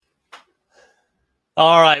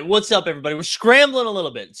All right, what's up, everybody? We're scrambling a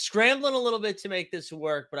little bit to make this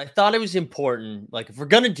work, but I thought it was important. Like, if we're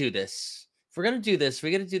gonna do this, we gotta do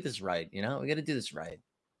this right. We gotta do this right.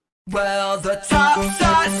 Well, the top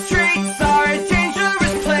side streets are a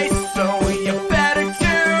dangerous place, so you better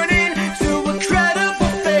tune in to a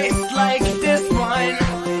credible face like this one.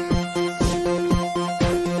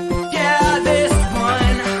 Yeah, this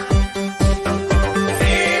one.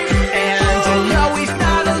 And you know he's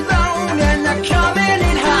not alone, and they're coming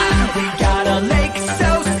in hot. We got a Lake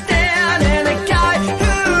So Stan and a guy who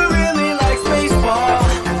really likes baseball.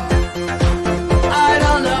 I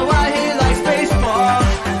don't know why he likes baseball.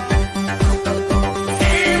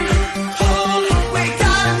 We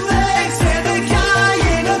got legs and a guy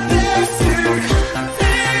in a bear suit.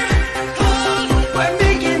 We're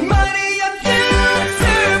making money up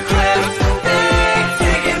YouTube clips, big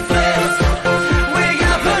ticket flips. We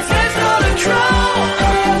got potential to grow.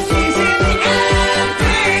 He's in the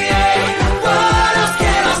NBA. What else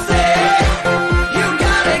can I say? You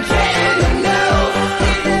gotta get in the know.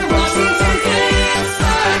 Even Washington's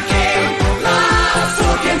inside game. Live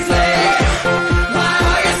talking flag. Why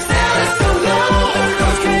are you selling so low?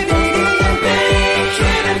 Those Canadian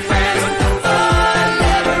bacon and friends. Fun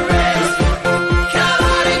never ends. Come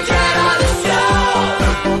on and get on the show.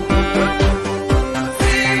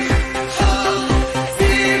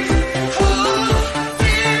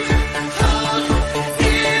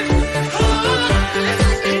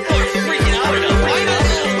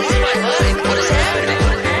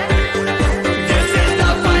 This is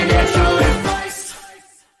not financial advice.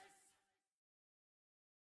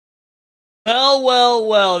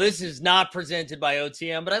 Well. This is not presented by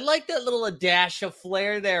OTM, but I like that little dash of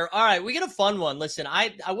flair there. All right, we got a fun one. Listen,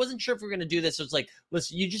 I wasn't sure if we are gonna do this. So it's like,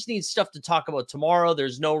 listen, you just need stuff to talk about tomorrow.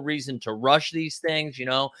 There's no reason to rush these things.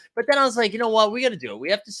 But then I was like, you know what? We got to do it. We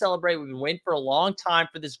have to celebrate. We've been waiting for a long time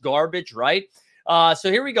for this garbage, right?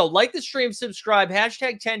 So here we go. Like the stream, subscribe,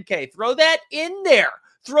 hashtag 10K. Throw that in there.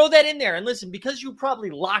 Throw that in there. And listen, because you're probably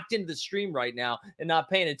locked into the stream right now and not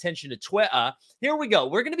paying attention to Twitter, here we go.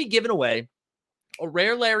 We're going to be giving away a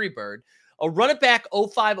rare Larry Bird, a Run It Back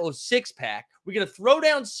 0506 pack. We get a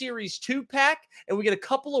Throwdown Series 2 pack, and we get a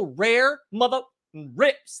couple of rare mother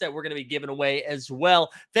rips that we're going to be giving away as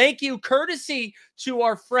well. Thank you, courtesy to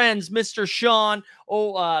our friends, Mr. Sean,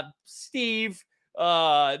 Steve,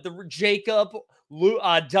 the Jacob,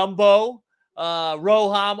 Dumbo,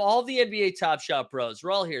 Roham, all the NBA Top Shot bros.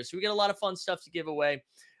 We're all here, so we got a lot of fun stuff to give away.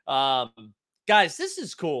 Guys, this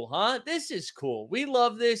is cool, huh? This is cool. We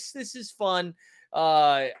love this. This is fun.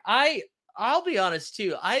 I'll be honest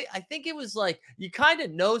too. I think it was like you kind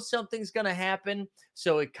of know something's gonna happen,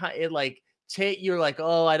 so you're like,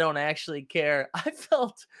 oh, I don't actually care. I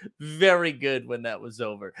felt very good when that was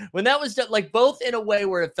over. When that was done, like both in a way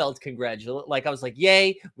where it felt congratulatory. Like I was like,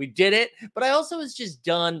 yay, we did it. But I also was just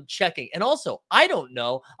done checking. And also, I don't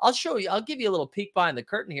know. I'll show you. I'll give you a little peek behind the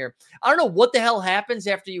curtain here. I don't know what the hell happens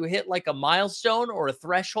after you hit like a milestone or a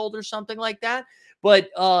threshold or something like that. But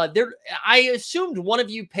I assumed one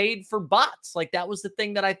of you paid for bots. Like that was the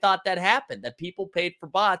thing that I thought that happened, that people paid for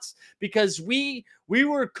bots because we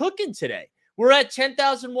were cooking today. We're at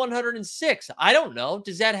 10,106. I don't know.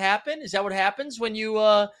 Does that happen? Is that what happens when you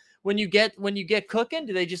get cooking?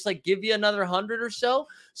 Do they just like give you another 100 or so?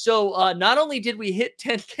 So not only did we hit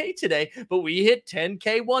 10K today, but we hit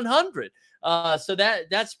 10K 100. So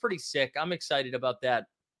that's pretty sick. I'm excited about that.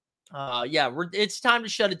 It's time to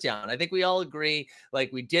shut it down. I think we all agree, like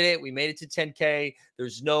we did it. We made it to 10K.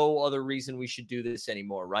 There's no other reason we should do this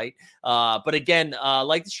anymore, right? But again,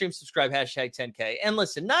 like the stream, subscribe, hashtag 10K. And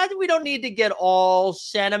listen, we don't need to get all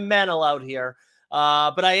sentimental out here.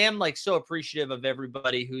 But I am like so appreciative of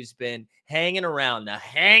everybody who's been hanging around.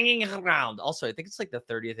 Also, I think it's like the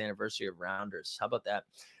 30th anniversary of Rounders. How about that?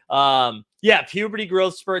 Puberty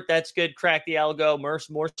growth spurt. That's good. Crack the algo.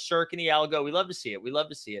 More Cirque in the algo. We love to see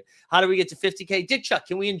it. How do we get to 50K? Dick Chuck,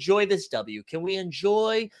 can we enjoy this W? Can we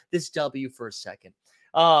enjoy this W for a second?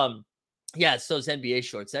 It's those NBA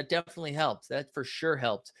shorts. That definitely helped. That for sure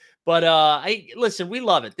helped. But listen, we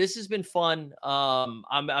love it. This has been fun.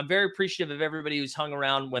 I'm very appreciative of everybody who's hung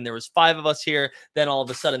around when there was 5 of us here. Then all of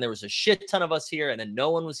a sudden there was a shit ton of us here, and then no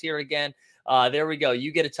one was here again. There we go.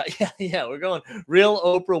 You get a yeah. We're going real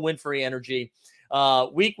Oprah Winfrey energy.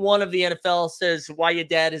 Week 1 of the NFL says why your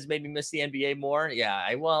dad has made me miss the NBA more.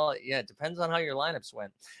 It depends on how your lineups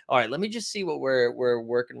went. All right, let me just see what we're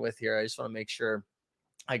working with here. I just want to make sure.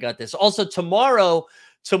 I got this. Also, tomorrow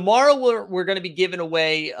we're going to be giving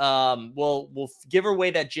away. We'll give away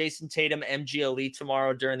that Jason Tatum MGLE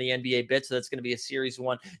tomorrow during the NBA bit. So that's going to be a series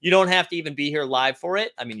one. You don't have to even be here live for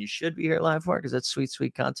it. I mean, you should be here live for it because that's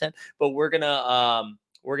sweet content. But we're gonna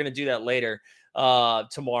do that later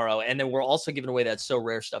tomorrow, and then we're also giving away that So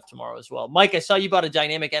Rare stuff tomorrow as well. Mike, I saw you bought a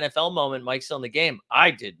dynamic NFL moment. Mike's still in the game.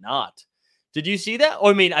 I did not. Did you see that? Oh,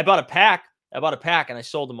 I mean, I bought a pack and I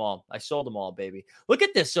sold them all. Baby. Look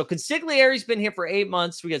at this. So Consiglieri's been here for 8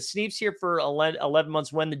 months. We got Sneeps here for 11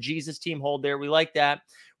 months when the Jesus team hold there. We like that.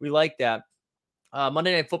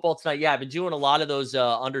 Monday Night Football tonight. Yeah, I've been doing a lot of those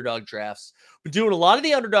underdog drafts. We're doing a lot of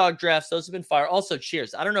the underdog drafts. Those have been fire. Also,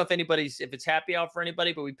 cheers. I don't know if it's happy hour for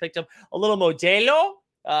anybody, but we picked up a little Modelo.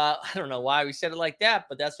 I don't know why we said it like that,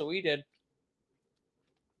 but that's what we did.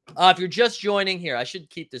 If you're just joining here, I should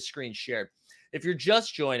keep this screen shared. If you're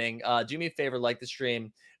just joining, do me a favor, like the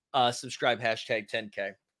stream, subscribe, hashtag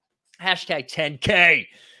 10K. Hashtag 10K.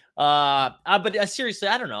 But seriously,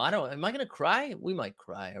 I don't know. Am I going to cry? We might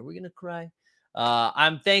cry. Are we going to cry?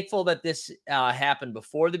 I'm thankful that this happened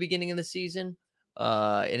before the beginning of the season.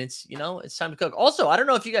 And it's time to cook. Also, I don't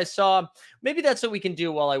know if you guys saw, maybe that's what we can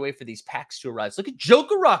do while I wait for these packs to arrive. Look at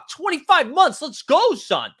Joker Rock, 25 months. Let's go,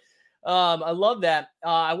 son. I love that.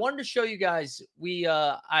 I wanted to show you guys.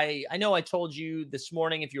 I know I told you this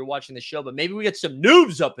morning if you're watching the show, but maybe we get some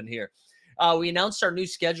noobs up in here. We announced our new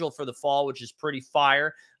schedule for the fall, which is pretty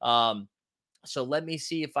fire. So let me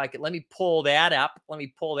see if let me pull that up. Let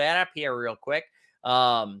me pull that up here real quick.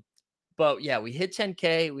 But yeah, we hit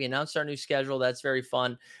 10K. We announced our new schedule. That's very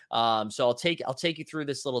fun. So I'll take you through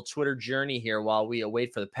this little Twitter journey here while we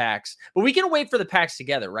wait for the packs. But we can wait for the packs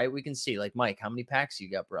together, right? We can see, like, Mike, how many packs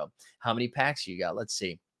you got, bro? How many packs you got? Let's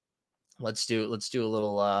see. Let's do a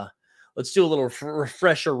little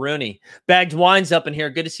refresher Rooney. Bagged Wine's up in here.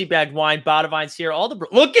 Good to see Bagged Wine. Botavine's here.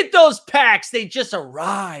 Look at those packs. They just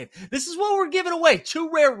arrived. This is what we're giving away. 2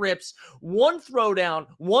 rare rips, 1 throwdown,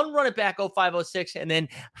 1 run it back 0506, and then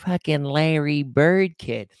fucking Larry Bird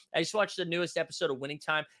kid. I just watched the newest episode of Winning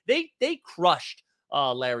Time. They crushed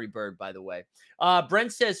Larry Bird, by the way.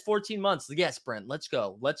 Brent says 14 months. Yes, Brent, let's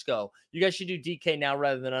go. You guys should do DK now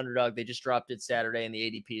rather than underdog. They just dropped it Saturday and the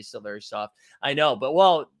ADP is still very soft. I know, but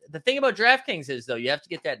the thing about DraftKings is, though, you have to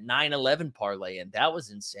get that 9-11 parlay in. That was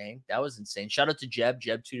insane. Shout out to Jeb.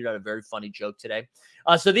 Jeb tweeted out a very funny joke today.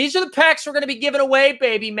 So these are the packs we're going to be giving away,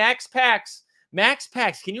 baby. Max packs.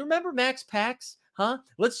 Can you remember Max packs? Huh?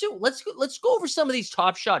 Let's go over some of these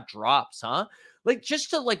Top Shot drops, huh? Like, just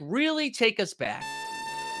to really take us back.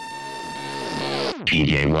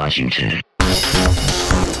 PJ Washington.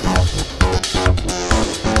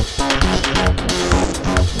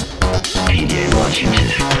 PJ Washington.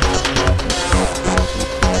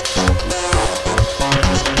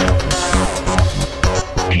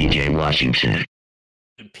 PJ Washington.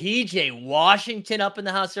 PJ Washington up in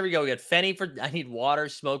the house. There we go. We got Fenny for I need water,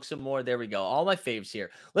 smoke some more. There we go. All my faves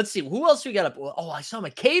here. Let's see. Who else we got up? Oh, I saw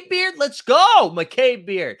McCabe Beard. Let's go. McCabe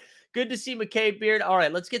Beard. Good to see McCabe Beard. All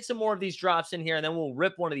right, let's get some more of these drops in here, and then we'll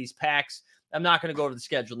rip one of these packs. I'm not going to go over the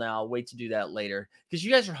schedule now. I'll wait to do that later because you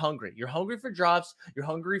guys are hungry. You're hungry for drops. You're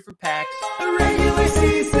hungry for packs. Regular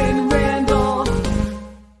season Randall.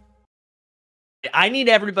 I need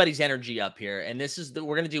everybody's energy up here, and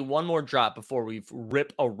we're going to do one more drop before we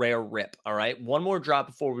rip a rare rip, all right? One more drop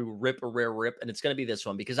before we rip a rare rip, and it's going to be this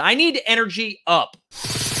one because I need energy up.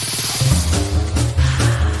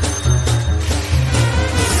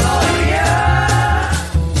 Oh, yeah.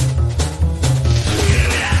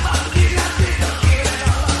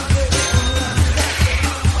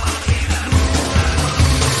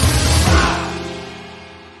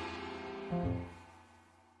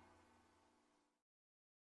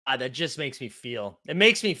 That just makes me feel. It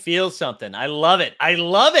makes me feel something. I love it.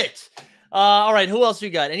 All right, who else we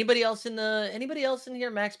got? Anybody else in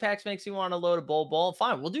here? Max Packs makes me want to load a Bol.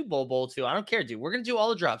 Fine, we'll do Bol too. I don't care, dude. We're gonna do all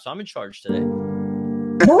the drops. I'm in charge today.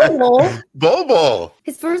 Bol. Bobo.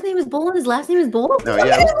 His first name is Bol and his last name is Bol. No, Look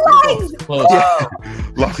yeah. at his legs.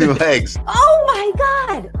 Long legs. Oh my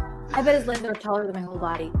god. I bet his legs are taller than my whole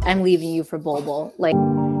body. I'm leaving you for Bol. Like.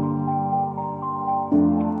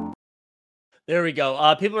 There we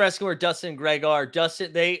go. People are asking where Dustin and Greg are.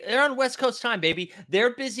 Dustin, they're on West Coast time, baby.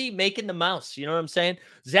 They're busy making the mouse. You know what I'm saying?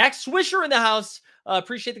 Zach Swisher in the house.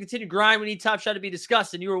 Appreciate the continued grind. We need Top Shot to be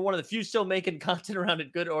discussed, and you were one of the few still making content around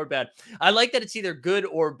it, good or bad. I like that it's either good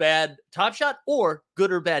or bad Top Shot or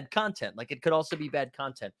good or bad content. Like, it could also be bad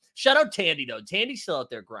content. Shout out Tandy, though. Tandy's still out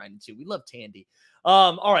there grinding, too. We love Tandy.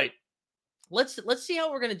 All right. Let's see how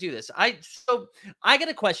we're going to do this. So I got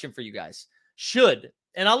a question for you guys.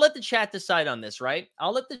 And I'll let the chat decide on this, right?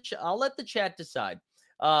 I'll let the chat decide.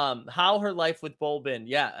 How her life with Bull been?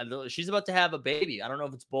 Yeah, she's about to have a baby. I don't know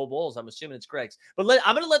if it's Bull Bulls. I'm assuming it's Greg's. But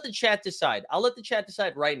I'm going to let the chat decide. I'll let the chat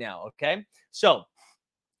decide right now, okay? So,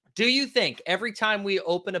 do you think every time we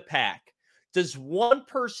open a pack, does one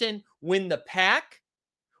person win the pack,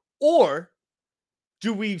 or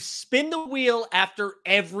do we spin the wheel after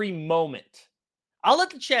every moment? I'll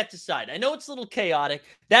let the chat decide. I know it's a little chaotic.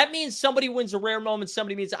 That means somebody wins a rare moment.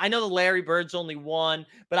 Somebody means, I know the Larry Bird's only one,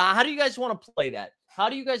 but how do you guys want to play that? How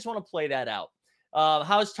do you guys want to play that out?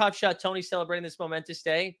 How's Top Shot Tony celebrating this momentous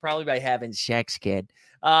day? Probably by having sex, kid.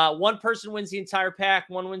 One person wins the entire pack.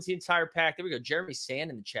 One wins the entire pack. There we go. Jeremy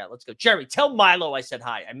Sand in the chat. Let's go. Jeremy, tell Milo I said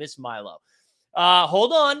hi. I miss Milo.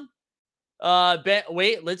 Hold on.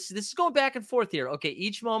 Wait, this is going back and forth here. Okay,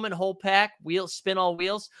 each moment, whole pack, wheels, spin all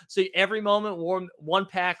wheels. So every moment, one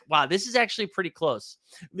pack. Wow, this is actually pretty close.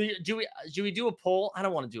 Do we do a poll? I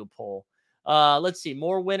don't want to do a poll. Let's see.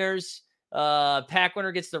 More winners. Pack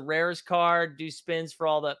winner gets the rarest card. Do spins for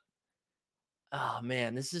all the. Oh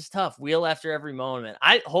man, this is tough. Wheel after every moment.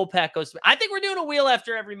 Whole pack goes. I think we're doing a wheel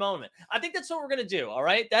after every moment. I think that's what we're gonna do. All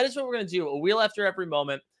right, that is what we're gonna do. A wheel after every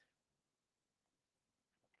moment.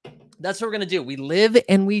 That's what we're going to do. We live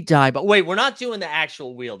and we die. But wait, we're not doing the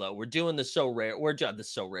actual wheel, though. We're doing the so rare. We're doing the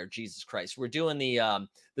so rare. Jesus Christ. We're doing the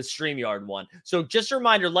StreamYard one. So just a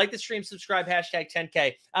reminder, like the stream, subscribe, hashtag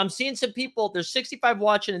 10K. I'm seeing some people. There's 65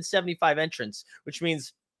 watching and 75 entrants, which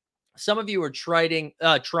means some of you are trying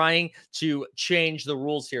to change the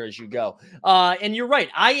rules here as you go. And you're right.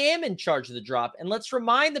 I am in charge of the drop. And let's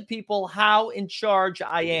remind the people how in charge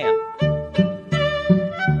I am.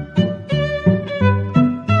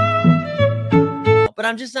 But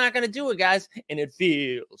I'm just not going to do it, guys. And it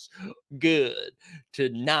feels good to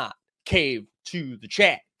not cave to the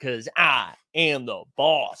chat because I am the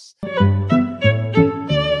boss.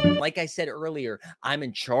 Like I said earlier, I'm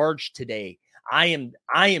in charge today. I am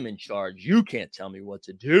in charge. You can't tell me what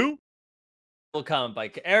to do. Comment by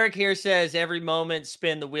Eric here says every moment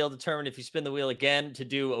spin the wheel determine if you spin the wheel again to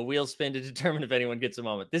do a wheel spin to determine if anyone gets a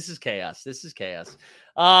moment. This is chaos. This is chaos.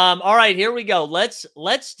 All right, here we go.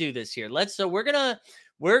 Let's do this here. So we're gonna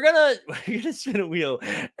spin a wheel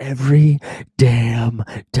every damn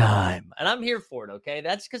time, and I'm here for it. Okay,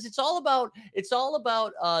 that's because it's all about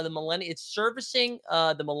the millennial. It's servicing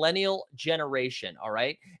the millennial generation. All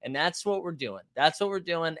right, and that's what we're doing.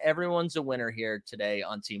 Everyone's a winner here today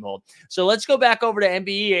on Team Hold. So let's go back over to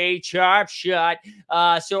NBA Chop Shot.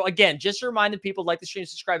 So again, just to remind the people, like the stream,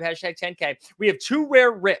 subscribe, hashtag 10K. We have 2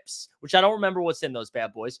 rare rips, which I don't remember what's in those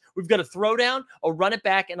bad boys. We've got a throwdown, a run it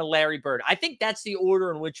back, and a Larry Bird. I think that's the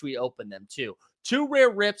order in which we open them too. 2 rare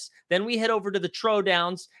rips, then we head over to the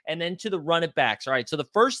throwdowns, and then to the run it backs. All right. So the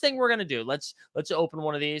first thing we're gonna do, let's open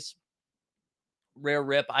one of these. Rare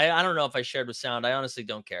rip. I don't know if I shared with sound. I honestly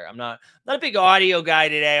don't care. I'm not a big audio guy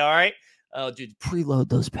today. All right. Oh, dude, preload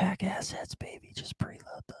those pack assets, baby. Just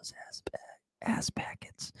preload those ass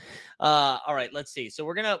packets. All right. Let's see. So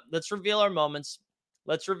let's reveal our moments.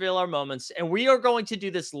 And we are going to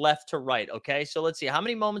do this left to right. Okay. So let's see how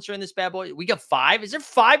many moments are in this bad boy. We got 5. Is there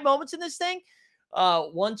 5 moments in this thing?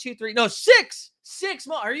 1, 2, 3. No, 6. 6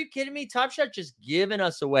 more. Are you kidding me? Top Shot just giving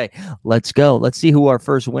us away. Let's go. Let's see who our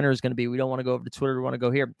first winner is going to be. We don't want to go over to Twitter. We want to go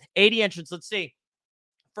here. 80 entrants. Let's see.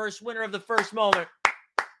 First winner of the first moment.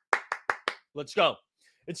 Let's go.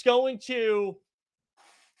 It's going to.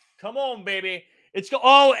 Come on, baby.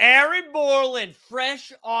 Aaron Borland,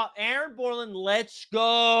 fresh off. Aaron Borland, let's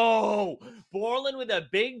go. Borland with a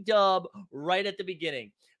big dub right at the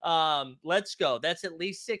beginning. Let's go. That's at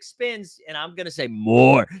least 6 spins, and I'm gonna say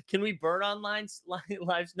more. Can we burn on lives?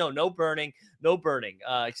 No burning,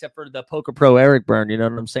 except for the Poker Pro Eric burn. You know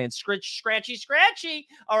what I'm saying? Scratchy.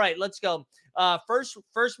 All right, let's go.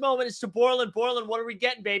 First moment is to Borland. Borland, what are we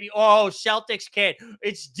getting, baby? Oh, Celtics kid.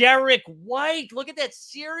 It's Derek White. Look at that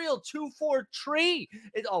serial 2-4 tree.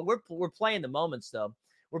 We're playing the moments though.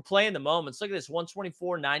 We're playing the moments. Look at this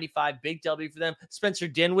 124.95 big W for them. Spencer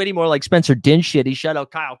Dinwiddie, more like Spencer Dinshitty. Shout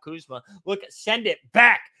out Kyle Kuzma. Look, send it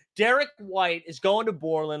back. Derek White is going to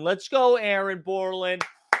Borland. Let's go, Aaron Borland.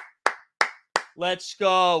 Let's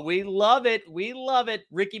go. We love it.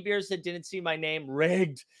 Ricky Beers said, didn't see my name.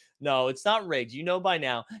 Rigged. No, it's not rigged. You know by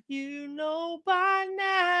now.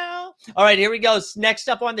 All right, here we go. Next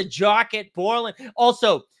up on the jacket, Borland.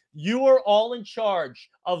 Also, you are all in charge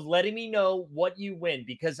of letting me know what you win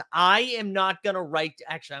because I am not going to write.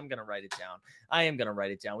 Actually, I'm going to write it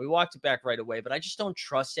down. We walked it back right away, but I just don't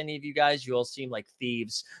trust any of you guys. You all seem like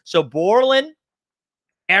thieves. So Borland,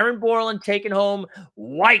 Aaron Borland taking home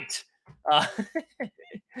White. All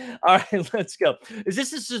right, let's go. Is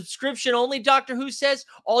this a subscription only? Doctor Who says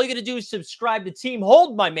all you got to do is subscribe to Team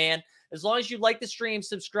Hold, my man. As long as you like the stream,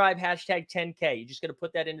 subscribe, hashtag 10K. You just got to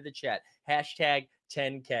put that into the chat. Hashtag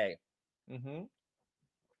 10K.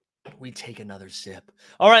 We take another sip.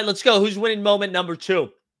 All right, let's go. Who's winning moment number 2?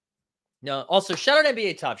 No, also, shout out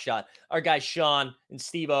NBA Top Shot. Our guys, Sean and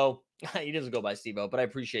Steve-O. He doesn't go by Steve-O, but I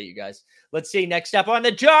appreciate you guys. Let's see. Next up on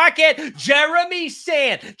the docket, Jeremy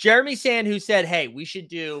Sand. Jeremy Sand, who said, hey, we should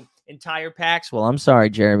do entire packs. Well, I'm sorry,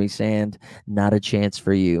 Jeremy Sand. Not a chance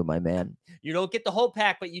for you, my man. You don't get the whole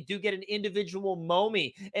pack, but you do get an individual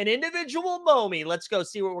Momi. An individual Momi. Let's go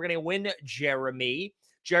see what we're going to win, Jeremy.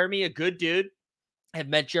 Jeremy, a good dude. I've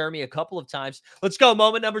met Jeremy a couple of times. Let's go.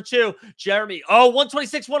 Moment number 2. Jeremy. Oh,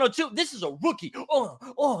 126, 102. This is a rookie.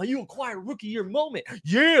 Oh, you acquire rookie year moment.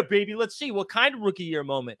 Yeah, baby. Let's see what kind of rookie year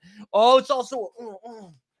moment. Oh, it's also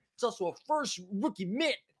a first rookie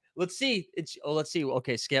mint. Let's see. Let's see.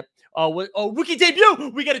 Okay, skip. Rookie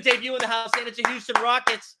debut. We got a debut in the house, and it's a Houston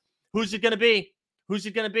Rockets. Who's it going to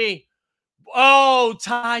be? Oh,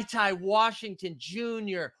 Ty Washington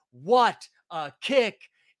Jr. What a kick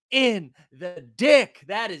in the dick.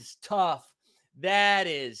 That is tough.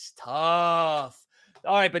 All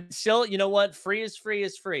right, but still, you know what? Free is free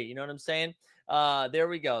is free. You know what I'm saying? There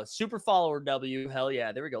we go. Super follower W. Hell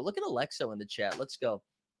yeah. There we go. Look at Alexo in the chat. Let's go.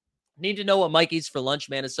 Need to know what Mike eats for lunch,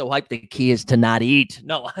 man. Is so hyped. The key is to not eat.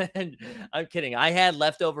 No, I'm kidding. I had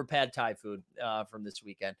leftover pad Thai food from this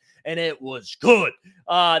weekend, and it was good.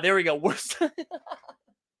 There we go. Worst.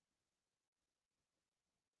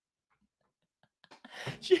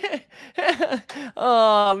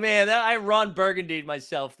 Oh man, I Ron Burgundied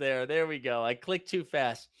myself there. There we go. I clicked too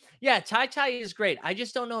fast. Yeah, Ty is great. I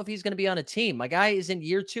just don't know if he's going to be on a team. My guy is in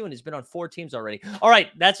year 2 and he's been on 4 teams already. All right,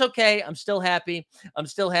 that's okay. I'm still happy.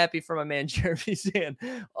 For my man Jeremy Sand.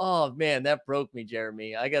 Oh man, that broke me,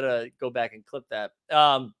 Jeremy. I gotta go back and clip that.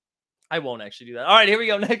 I won't actually do that. All right, here we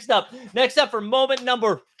go. Next up for moment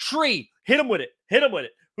number 3. Hit him with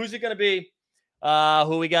it. Who's it going to be?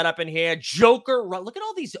 Who we got up in here? Joker. Look at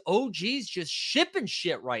all these OGs just shipping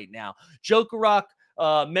shit right now. Joker Rock,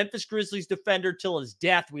 Memphis Grizzlies defender till his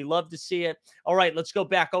death. We love to see it. All right, let's go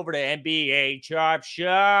back over to NBA Top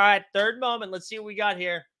Shot. Third moment. Let's see what we got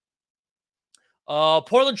here.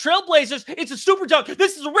 Portland Trailblazers. It's a super dunk.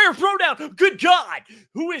 This is a rare throwdown. Good God.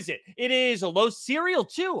 Who is it? It is a low serial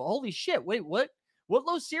too. Holy shit. Wait, what? What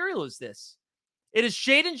low serial is this? It is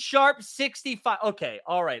Shaden Sharp 65. Okay,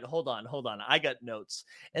 all right, hold on. I got notes.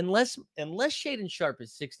 Unless Shaden Sharp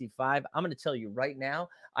is 65, I'm going to tell you right now,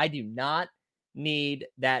 I do not need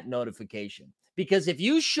that notification. Because if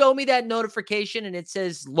you show me that notification and it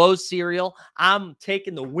says low serial, I'm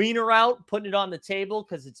taking the wiener out, putting it on the table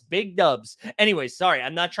because it's big dubs. Anyway, sorry,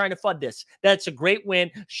 I'm not trying to fud this. That's a great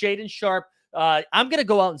win. Shaden Sharp, I'm going to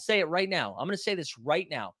go out and say it right now. I'm going to say this right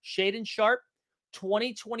now. Shaden Sharp,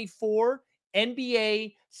 2024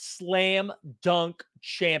 NBA Slam Dunk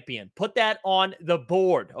Champion. Put that on the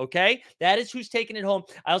board, okay? That is who's taking it home.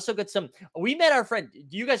 I also got we met our friend.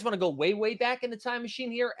 Do you guys want to go way, way back in the time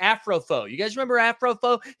machine here? Afrofo. You guys remember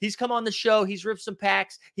Afrofo? He's come on the show. He's ripped some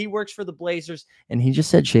packs. He works for the Blazers. And he just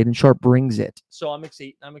said Shaden Sharp brings it. So I'm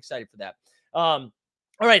excited for that. All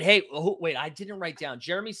right. Hey, wait, I didn't write down.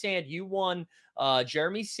 Jeremy Sand, you won.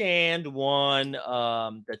 Jeremy Sand won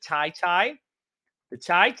the tie. The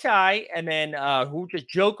tie, and then who just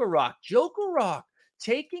Joker Rock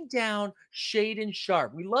taking down Shaden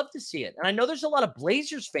Sharp. We love to see it. And I know there's a lot of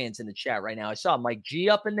Blazers fans in the chat right now. I saw Mike G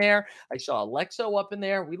up in there. I saw Alexo up in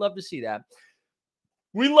there. We love to see that.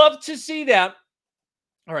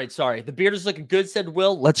 All right, sorry. The beard is looking good, said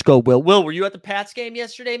Will. Let's go, Will. Will, were you at the Pats game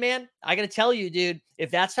yesterday, man? I got to tell you, dude, if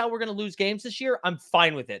that's how we're going to lose games this year, I'm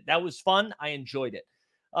fine with it. That was fun. I enjoyed it.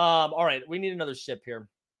 All right, we need another sip here.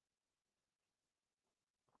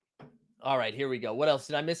 All right, here we go. What else?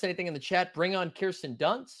 Did I miss anything in the chat? Bring on Kirsten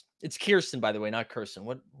Dunst. It's Kirsten, by the way, not Kirsten.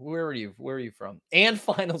 Where are you? Where are you from? And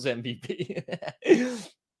finals MVP.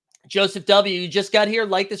 Joseph W., you just got here.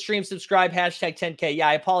 Like the stream, subscribe, hashtag 10K. Yeah,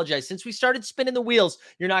 I apologize. Since we started spinning the wheels,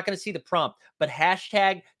 you're not going to see the prompt, but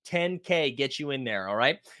hashtag 10K gets you in there, all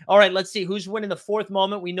right? All right, let's see who's winning the 4th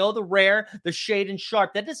moment. We know the rare, the Shaden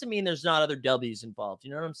Sharp. That doesn't mean there's not other W's involved.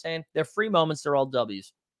 You know what I'm saying? They're free moments. They're all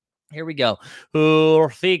W's. Here we go. Here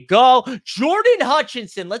we go. Jordan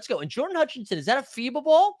Hutchinson. Let's go. And Jordan Hutchinson, is that a FIBA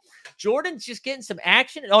ball? Jordan's just getting some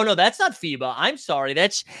action. Oh, no, that's not FIBA. I'm sorry.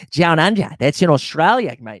 That's Down Under. That's in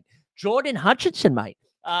Australia, mate. Jordan Hutchinson, mate.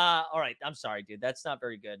 All right. I'm sorry, dude. That's not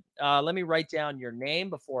very good. Let me write down your name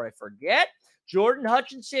before I forget. Jordan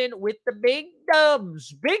Hutchinson with the big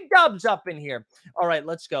dubs. Big dubs up in here. All right,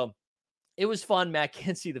 let's go. It was fun, Matt.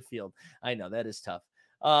 Can't see the field. I know, that is tough.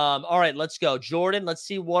 All right, let's go. Jordan, let's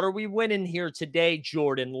see. What are we winning here today,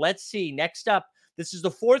 Jordan? Let's see. Next up, This is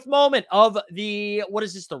the fourth moment of the, what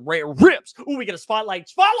is this? The Rare Rips. Ooh, we get a spotlight.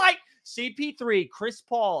 Spotlight! CP3, Chris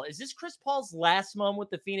Paul. Is this Chris Paul's last moment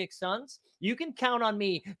with the Phoenix Suns? You can count on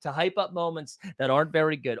me to hype up moments that aren't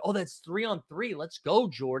very good. Oh, that's 3-on-3. Let's go,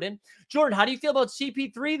 Jordan. Jordan, how do you feel about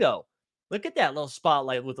CP3, though? Look at that little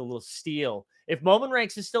spotlight with a little steal. If moment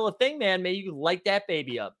ranks is still a thing, man, maybe you can light that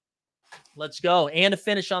baby up. Let's go. And a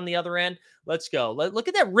finish on the other end. Let's go. Look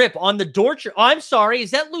at that rip on the Dort. Oh, I'm sorry. Is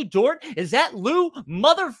that Lou Dort? Is that Lou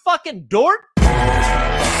motherfucking Dort?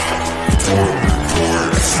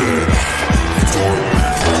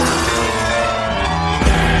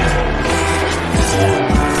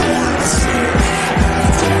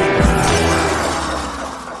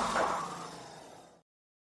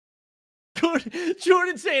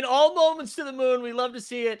 Jordan saying all moments to the moon. We love to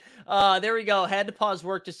see it. There we go. Had to pause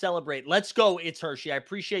work to celebrate. Let's go. It's Hershey. I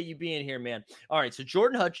appreciate you being here, man. All right. So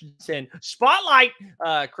Jordan Hutchinson, spotlight.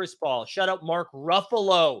 Chris Paul. Shout out Mark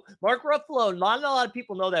Ruffalo. Mark Ruffalo. Not a lot of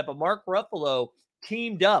people know that, but Mark Ruffalo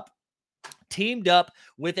teamed up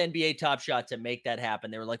with NBA Top Shot to make that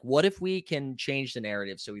happen. They were like, what if we can change the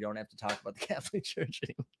narrative so we don't have to talk about the Catholic Church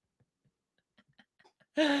anymore?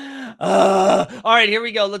 All right, here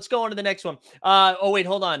we go. Let's go on to the next one. Oh wait,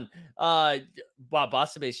 hold on. Bob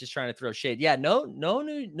Bostabase just trying to throw shade. Yeah, no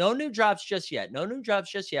new drops just yet. No new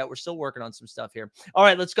drops just yet. We're still working on some stuff here. All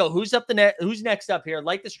right, let's go. Who's next up here?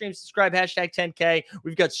 Like the stream, subscribe, hashtag 10K.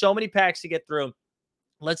 We've got so many packs to get through.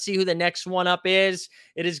 Let's see who the next one up is.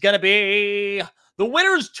 It is gonna be the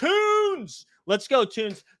winner's Tunes. Let's go,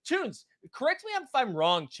 Tunes. Tunes, correct me if I'm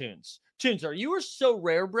wrong, Tunes. Tunes, are you so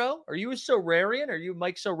rare, bro? Are you a so rarian? Are you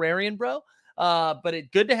Mike so rarian, bro? But it's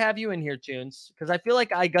good to have you in here, Tunes, because I feel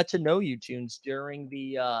like I got to know you, Tunes, during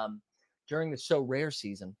the so rare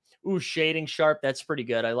season. Ooh, shading sharp. That's pretty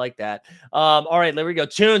good. I like that. All right, there we go.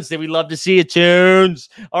 Tunes, we love to see you, Tunes.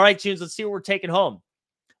 All right, Tunes, let's see what we're taking home.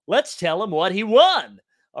 Let's tell him what he won.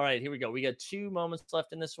 All right, here we go. We got 2 moments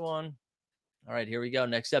left in this one. All right, here we go.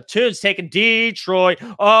 Next up, Tunes taking Detroit.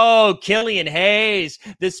 Oh, Killian Hayes.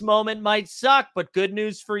 This moment might suck, but good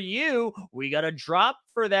news for you. We got a drop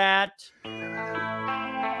for that. Detroit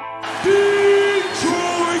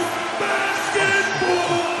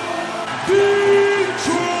basketball!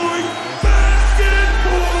 Detroit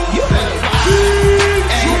basketball!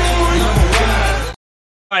 Detroit!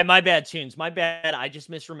 All right, my bad, Tunes. My bad. I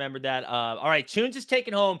just misremembered that. All right, Tunes is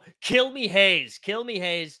taking home Kill Me Hayes. Kill Me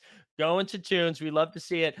Hayes. Going to Tunes. We love to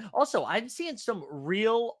see it. Also, I'm seeing some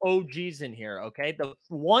real OGs in here, okay? The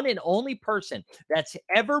one and only person that's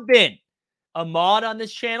ever been a mod on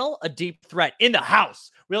this channel, a deep threat in the house.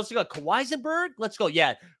 We also got Kawhisenberg. Let's go.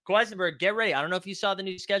 Yeah, Kawhisenberg, get ready. I don't know if you saw the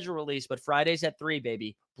new schedule release, but Friday's at 3,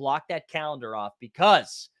 baby. Block that calendar off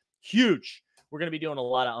because huge. We're going to be doing a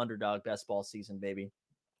lot of underdog best ball season, baby.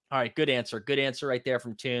 All right, good answer. Good answer right there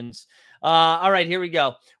from Tunes. All right, here we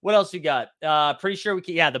go. What else we got? Pretty sure we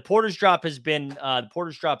can. Yeah, the Porter's drop has been. The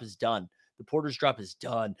Porter's drop is done. The Porter's drop is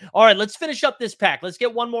done. All right, let's finish up this pack. Let's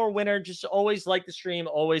get one more winner. Just always like the stream.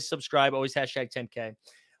 Always subscribe. Always hashtag 10K.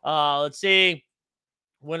 Let's see.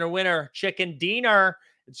 Winner. Chicken dinner.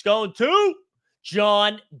 It's going to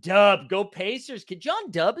John Dubb. Go Pacers.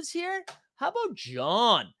 John Dubb is here. How about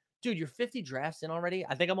John? Dude, you're 50 drafts in already?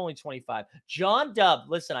 I think I'm only 25. John Dubb.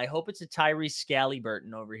 Listen, I hope it's a Tyrese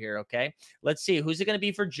Scallyburton over here, okay? Let's see. Who's it going to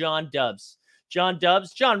be for John Dubbs? John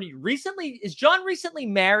Dubbs. Is John recently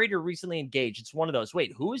married or recently engaged? It's one of those.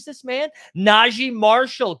 Wait, who is this man? Najee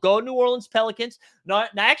Marshall. Go New Orleans Pelicans.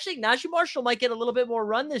 Actually, Najee Marshall might get a little bit more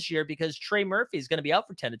run this year because Trey Murphy is going to be out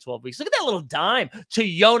for 10 to 12 weeks. Look at that little dime to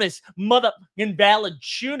Jonas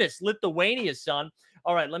Valanciunas, Lithuania, son.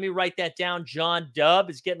 All right, let me write that down. John Dubb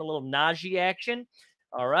is getting a little Najee action.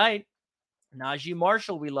 All right. Najee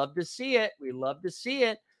Marshall, we love to see it. We love to see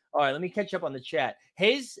it. All right, let me catch up on the chat.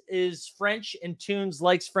 Hayes is French and Tunes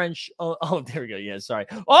likes French. Oh, there we go. Yeah, sorry.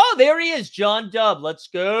 Oh, there he is. John Dubb. Let's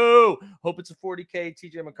go. Hope it's a 40K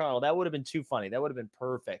TJ McConnell. That would have been too funny. That would have been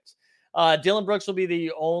perfect. Dylan Brooks will be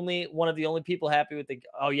one of the only people happy with the.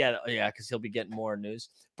 Oh yeah, because he'll be getting more news.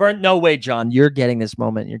 No way, John. You're getting this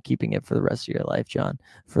moment. You're keeping it for the rest of your life, John.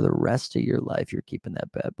 For the rest of your life, you're keeping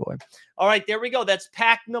that bad boy. All right, there we go. That's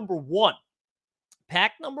pack number 1.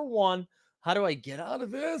 Pack number 1. How do I get out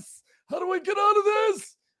of this? Wait,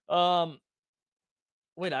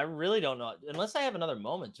 I really don't know. Unless I have another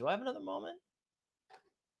moment. Do I have another moment?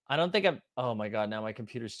 I don't think I'm. Oh my god! Now my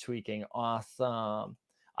computer's tweaking. Awesome.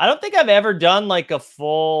 I don't think I've ever done like a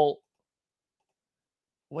full.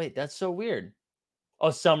 Wait, that's so weird. Oh,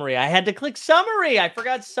 summary. I had to click summary. I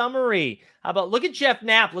forgot summary. How about look at Jeff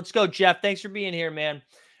Knapp? Let's go, Jeff. Thanks for being here, man.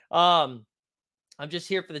 I I'm just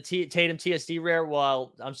here for the Tatum TSD rare.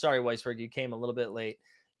 Well, I'm sorry, Weisberg, you came a little bit late.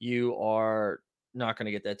 You are not going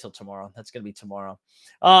to get that till tomorrow. That's going to be tomorrow.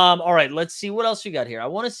 All right, let's see what else we got here. I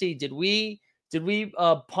want to see, did we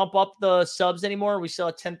pump up the subs anymore? We still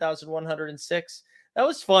at 10,106. That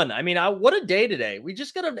was fun. I mean, what a day today. We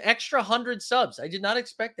just got an extra 100 subs. I did not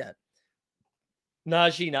expect that.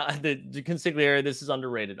 Najee, the Consigliere, this is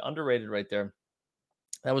underrated. Underrated right there.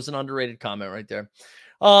 That was an underrated comment right there.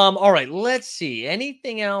 All right, let's see.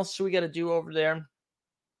 Anything else we got to do over there?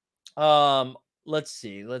 Let's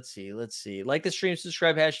see. Like the stream,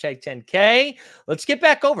 subscribe, hashtag 10K. Let's get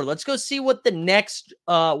back over. Let's go see what the next,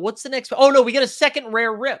 what's the next? Oh no, we got a second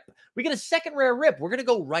rare rip. We're going to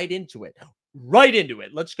go right into it.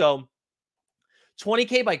 Let's go.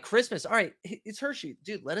 20K by Christmas. All right. It's Hershey.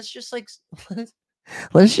 Dude, let's just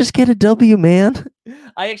get a W, man.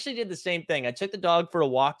 I actually did the same thing. I took the dog for a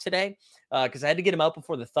walk today because I had to get him out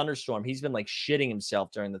before the thunderstorm. He's been like shitting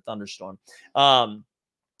himself during the thunderstorm. And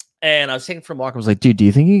I was taking for a walk. I was like, dude, do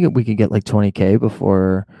you think we could get like 20K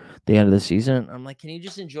before the end of the season? I'm like, can you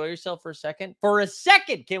just enjoy yourself for a second? For a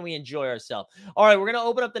second, can we enjoy ourselves? All right, we're going to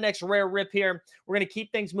open up the next rare rip here. We're going to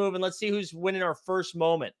keep things moving. Let's see who's winning our first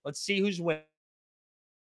moment. Let's see who's winning.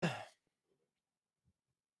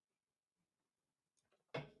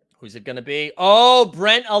 Who's it going to be? Oh,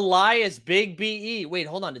 Brent Elias, Big BE. Wait,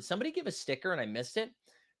 hold on. Did somebody give a sticker and I missed it?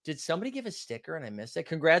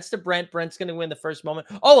 Congrats to Brent. Brent's going to win the first moment.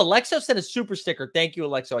 Oh, Alexo sent a super sticker. Thank you,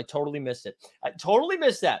 Alexo. I totally missed it.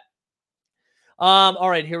 That. All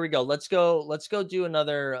right, here we go. Let's do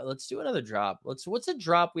another drop. What's a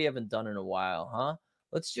drop we haven't done in a while, huh?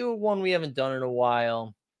 Let's do one we haven't done in a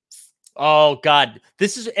while. Oh God,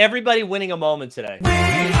 this is everybody winning a moment today.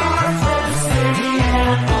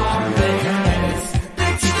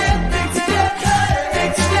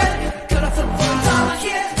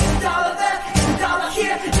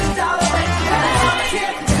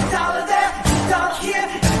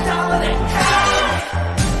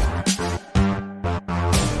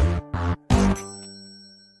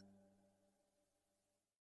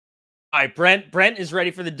 All right, Brent is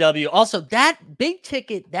ready for the W. Also, that big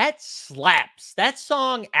ticket, that slaps. That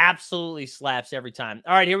song absolutely slaps every time.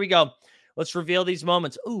 All right, here we go. Let's reveal these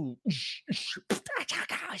moments. Ooh.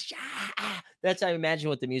 That's how I imagine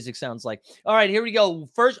what the music sounds like. All right, here we go.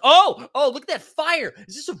 First, oh, look at that fire.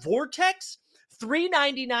 Is this a vortex?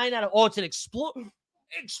 $3.99 out of, it's an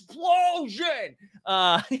explosion.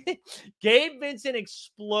 Gabe Vincent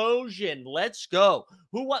explosion. Let's go.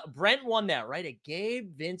 Who won? Brent won that, right? A Gabe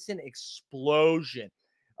Vincent explosion.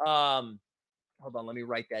 Hold on, let me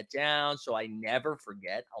write that down so I never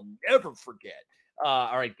forget. I'll never forget.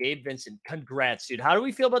 All right, Gabe Vincent, congrats, dude. How do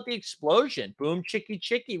we feel about the explosion? Boom,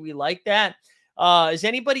 chicky. We like that. Is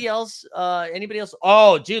anybody else?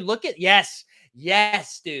 Oh, dude, look at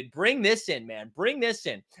Yes, dude. Bring this in, man. Bring this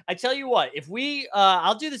in. I tell you what, if we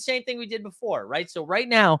I'll do the same thing we did before, right? So right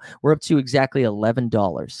now we're up to exactly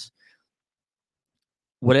 $11.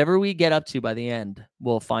 Whatever we get up to by the end,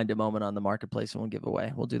 we'll find a moment on the marketplace and we'll give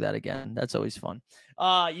away. We'll do that again. That's always fun.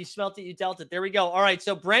 You smelt it, you dealt it. There we go. All right,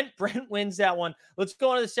 so Brent wins that one. Let's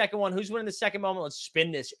go on to the second one. Who's winning the second moment? Let's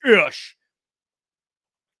spin this. Ish.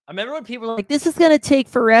 I remember when people were like, this is going to take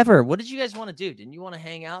forever. What did you guys want to do? Didn't you want to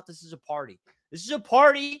hang out? This is a party. And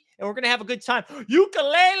we're going to have a good time.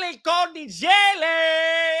 Ukulele con DJ.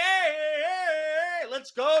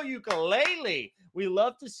 Let's go, ukulele. We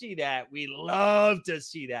love to see that.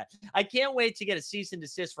 I can't wait to get a cease and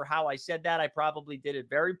desist for how I said that. I probably did it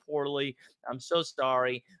very poorly. I'm so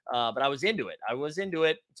sorry, but I was into it.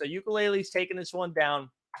 So ukulele's taking this one down.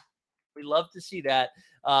 We love to see that.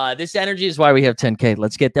 This energy is why we have 10K.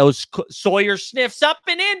 Let's get those Sawyer sniffs up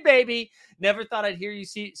and in, baby. Never thought I'd hear you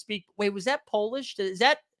speak. Wait, was that Polish?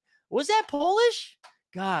 Was that Polish?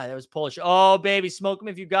 God, that was Polish. Oh, baby, smoke them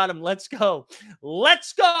if you got them. Let's go.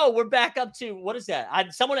 We're back up to, what is that?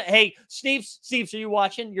 Hey, Steves, are you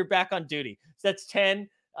watching? You're back on duty. So that's 10,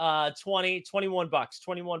 20, $21.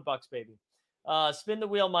 $21, baby. Spin the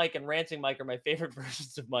wheel Mike and ranting Mike are my favorite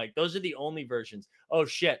versions of Mike. Those are the only versions. Oh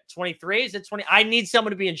shit. 23? Is it 20? I need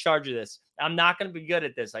someone to be in charge of this. I'm not going to be good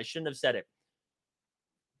at this. I shouldn't have said it.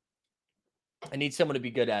 I need someone to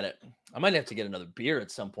be good at it. I might have to get another beer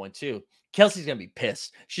at some point too. Kelsey's going to be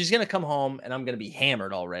pissed. She's going to come home and I'm going to be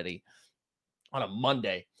hammered already on a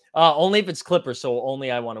Monday. Only if it's Clippers, so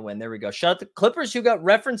only I want to win. There we go. Shout out to Clippers who got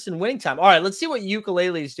referenced in winning time. All right, let's see what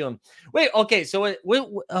ukulele is doing. Wait, okay, so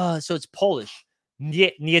it's Polish.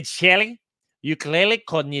 Niecheli? Ukulele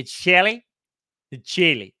called Niecheli?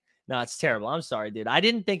 Niecheli. No, it's terrible. I'm sorry, dude. I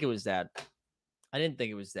didn't think it was that. I didn't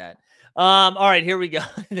think it was that. All right, here we go.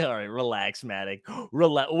 All right, relax, Matic.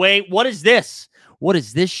 Wait, what is this? What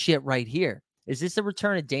is this shit right here? Is this the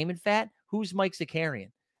return of Damon Fat? Who's Mike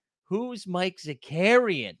Zakarian? Who's Mike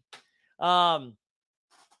Zakarian? All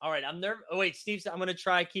right, I'm nervous. Oh, wait, Steve, I'm going to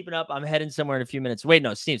try keeping up. I'm heading somewhere in a few minutes. Wait,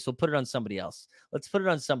 no, Steve, we'll put it on somebody else. Let's put it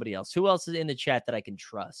on somebody else. Who else is in the chat that I can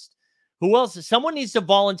trust? Who else? Someone needs to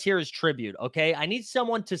volunteer as tribute, okay? I need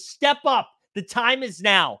someone to step up. The time is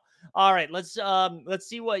now. All right, let's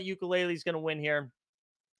see what ukulele is going to win here.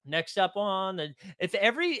 Next up on the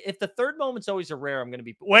if the third moment's always a rare, I'm going to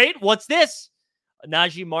be wait, what's this?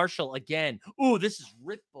 Najee Marshall again. Ooh, this is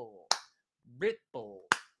Ripple.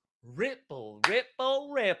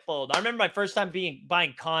 I remember my first time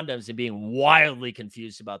buying condoms and being wildly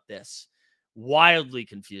confused about this. Wildly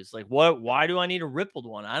confused. Like, what? Why do I need a rippled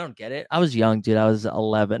one? I don't get it. I was young, dude. I was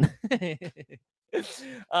 11.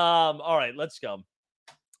 All right, let's go.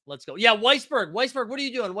 Yeah, Weisberg, what are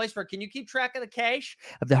you doing? Weisberg, can you keep track of the cash?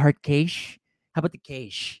 Of the heart cash? How about the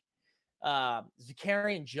cash?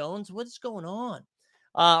 Zakarian Jones, what's going on?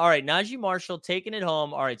 All right, Najee Marshall taking it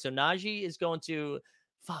home. All right, so Najee is going to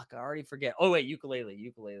fuck, I already forget. Oh, wait,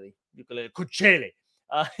 ukulele, Coachelle.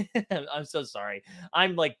 I'm so sorry.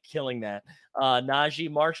 I'm like killing that.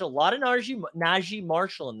 Najee Marshall, a lot of Najee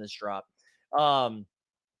Marshall in this drop. All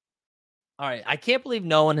right, I can't believe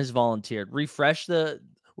no one has volunteered. Refresh the.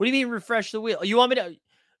 What do you mean refresh the wheel? You want me to?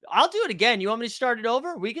 I'll do it again. You want me to start it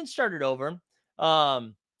over? We can start it over. All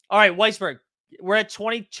right, Weisberg. We're at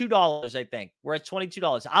 $22, I think. We're at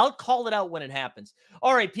 $22. I'll call it out when it happens.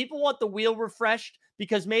 All right, people want the wheel refreshed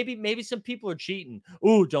because maybe some people are cheating.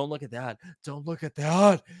 Ooh, don't look at that. Don't look at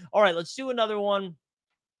that. All right, let's do another one.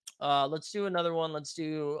 Let's do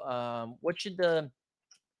what should the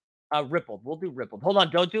rippled. We'll do rippled. Hold on,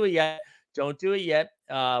 don't do it yet. We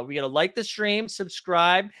got to like the stream,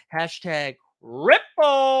 subscribe, hashtag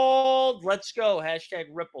rippled. Let's go. Hashtag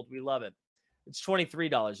rippled. We love it. It's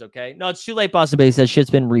 $23, okay? No, it's too late, Boston Base. That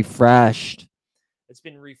shit's been refreshed. It's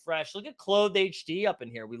been refreshed. Look at Clothed HD up in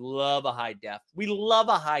here. We love a high def. We love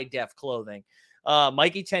a high def clothing.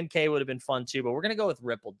 Mikey 10K would have been fun too, but we're going to go with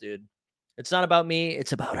rippled, dude. It's not about me.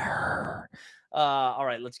 It's about her. All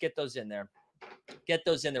right, let's get those in there.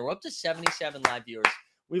 We're up to 77 live viewers.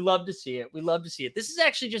 We love to see it. This is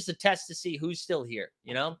actually just a test to see who's still here,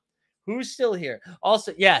 you know? Who's still here?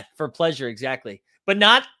 Also, yeah, for pleasure, exactly. But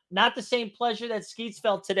not the same pleasure that Skeets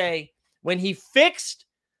felt today when he fixed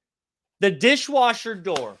the dishwasher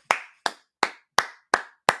door.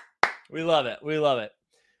 We love it.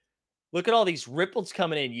 Look at all these ripples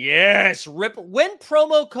coming in. Yes, ripple. When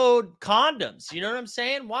promo code condoms, you know what I'm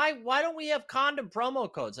saying? Why don't we have condom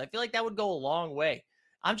promo codes? I feel like that would go a long way.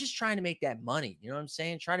 I'm just trying to make that money. You know what I'm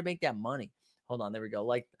saying? Trying to make that money. Hold on. There we go.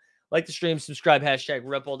 Like the stream, subscribe, hashtag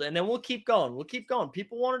rippled, and then we'll keep going.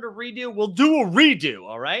 People wanted a redo. We'll do a redo.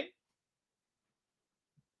 All right.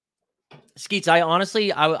 Skeets, I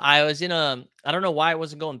honestly, I was in I don't know why it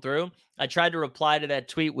wasn't going through. I tried to reply to that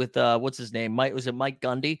tweet with, what's his name? Was it Mike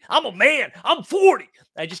Gundy? I'm a man. I'm 40.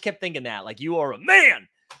 I just kept thinking that, like, you are a man.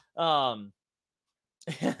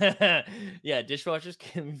 Yeah, dishwashers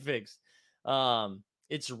can be fixed.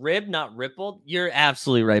 It's ribbed, not rippled. You're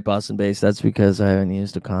absolutely right, Boston Base. That's because I haven't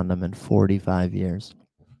used a condom in 45 years.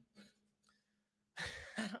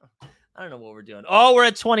 I don't know what we're doing. Oh, we're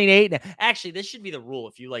at 28 now. Actually, this should be the rule.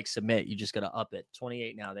 If you like submit, you just got to up it.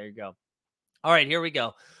 28 now. There you go. All right, here we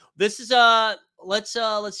go. This is let's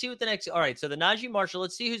see what the next. All right, so the Najee Marshall.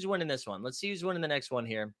 Let's see who's winning this one. Let's see who's winning the next one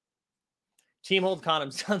here. Team Hold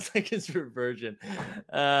Condom sounds like it's for Virgin.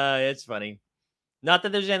 It's funny. Not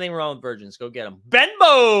that there's anything wrong with virgins. Go get them. Ben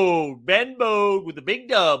Bogue with the big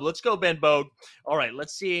dub. Let's go, Ben Bogue. All right,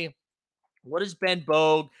 let's see. What is Ben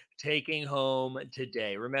Bogue taking home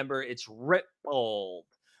today? Remember, it's rippled.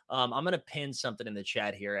 I'm going to pin something in the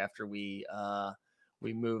chat here after we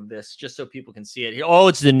move this just so people can see it here. Oh,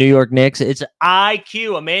 it's the New York Knicks. It's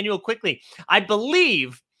IQ, Emmanuel Quickly. I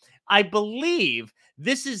believe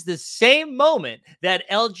this is the same moment that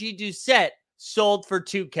LG Doucette sold for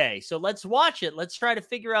 2K. So let's watch it. Let's try to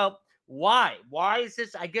figure out why. Why is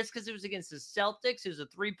this? I guess because it was against the Celtics. It was a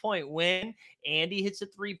 3-point win. Andy hits a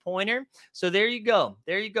 3-pointer. So there you go.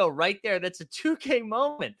 Right there. That's a 2K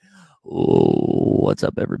moment. Oh, what's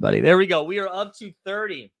up, everybody? There we go. We are up to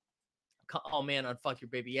 30. Oh, man, on Fuck Your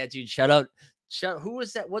Baby. Yeah, dude, shout out. Who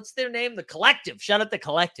was that? What's their name? The Collective. Shout out the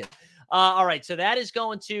Collective. All right, so that is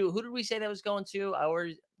going to, who did we say that was going to?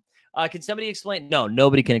 Can somebody explain? No,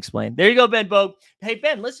 nobody can explain. There you go, Ben Bogue. Hey,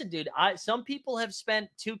 Ben, listen, dude. Some people have spent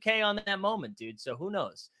 2K on that moment, dude. So who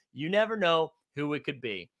knows? You never know who it could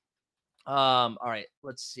be. All right,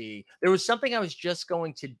 let's see. There was something I was just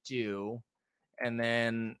going to do, And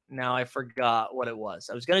then now I forgot what it was.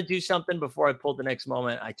 I was going to do something before I pulled the next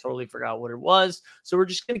moment. I totally forgot what it was. So we're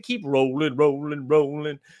just going to keep rolling.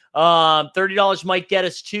 $30 might get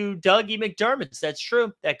us 2 Dougie McDermotts. That's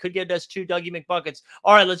true. That could get us 2 Dougie McBuckets.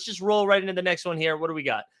 All right, let's just roll right into the next one here. What do we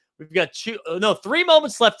got? We've got 3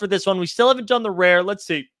 moments left for this one. We still haven't done the rare. Let's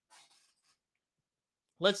see.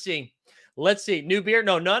 New beer?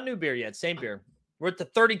 No, not new beer yet. Same beer. We're at the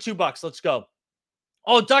 $32. Let's go.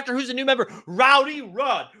 Oh, Doctor Who's a new member. Rowdy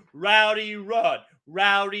Rod.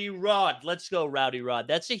 Let's go, Rowdy Rod.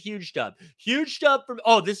 That's a huge dub. Huge dub from.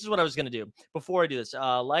 Oh, this is what I was going to do before I do this.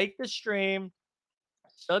 Like the stream,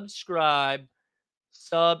 subscribe,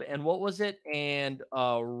 sub, and what was it? And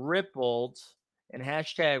rippled, and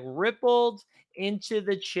hashtag rippled into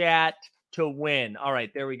the chat to win. All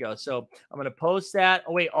right, there we go. So I'm going to post that.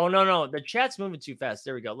 Oh, wait. Oh, no. The chat's moving too fast.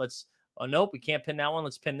 There we go. Oh, nope. We can't pin that one.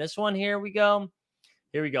 Let's pin this one. Here we go.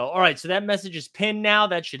 All right. So that message is pinned now.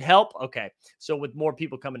 That should help. Okay. So with more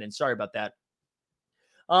people coming in. Sorry about that.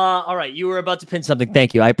 All right. You were about to pin something.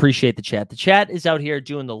 Thank you. I appreciate the chat. The chat is out here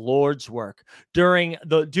doing the Lord's work. Doing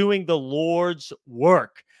the Lord's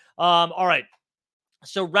work. All right.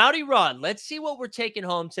 So Rowdy Rod, let's see what we're taking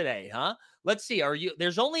home today, huh? Let's see.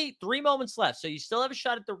 There's only 3 moments left, so you still have a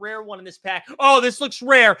shot at the rare one in this pack. Oh, this looks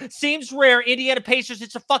rare. Seems rare. Indiana Pacers.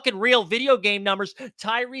 It's a fucking real video game numbers.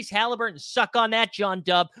 Tyrese Halliburton. Suck on that, John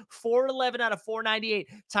Dub. 411 out of 498.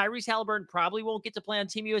 Tyrese Halliburton probably won't get to play on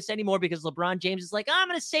Team US anymore because LeBron James is like, I'm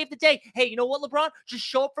going to save the day. Hey, you know what, LeBron? Just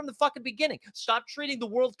show up from the fucking beginning. Stop treating the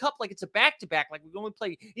World Cup like it's a back-to-back, like we only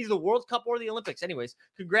play either the World Cup or the Olympics. Anyways,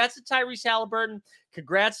 congrats to Tyrese Halliburton.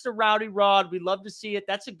 Congrats to Rowdy Rod. We love to see it.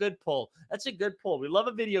 That's a good pull. We love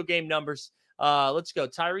a video game numbers. Let's go.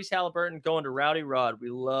 Tyrese Halliburton going to Rowdy Rod. We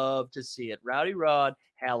love to see it. Rowdy Rod,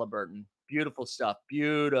 Halliburton. Beautiful stuff.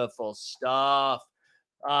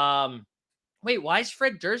 Wait, why is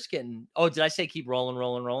Fred Durst getting? Oh, did I say keep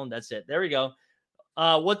rolling? That's it. There we go.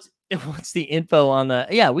 What's the info on the?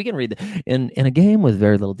 Yeah, we can read it. In a game with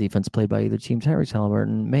very little defense played by either team, Tyrese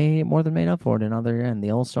Halliburton made up for it. On the other end,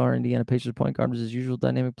 the All-Star Indiana Pacers point guard was his usual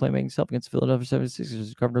dynamic playmaking self against Philadelphia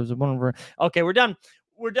 76ers. Covered as one over. Okay, we're done.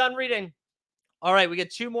 We're done reading. All right, we got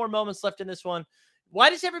 2 more moments left in this one. Why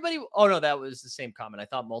does everybody? Oh no, that was the same comment. I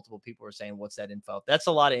thought multiple people were saying, "What's that info?" That's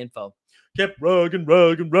a lot of info. Kept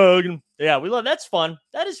rugging. Yeah, we love. That's fun.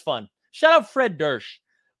 That is fun. Shout out Fred Durst.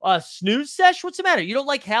 Snooze sesh? What's the matter? You don't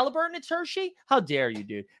like Halliburton at Hershey? How dare you,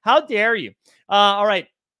 dude? How dare you? All right.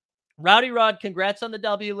 Rowdy Rod, congrats on the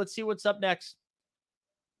W. Let's see what's up next.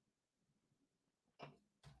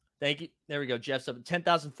 Thank you. There we go. Jeff's up at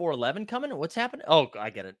 10,411 coming. What's happening? Oh, I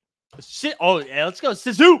get it. Oh, yeah, let's go.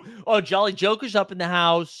 Sisu. Oh, Jolly Joker's up in the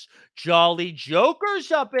house.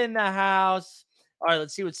 All right,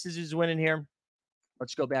 let's see what Sisu's winning here.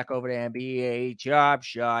 Let's go back over to NBA Chop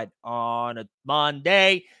Shot on a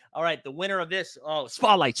Monday. All right, the winner of this. Oh,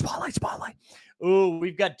 spotlight. Ooh,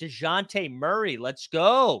 we've got DeJounte Murray. Let's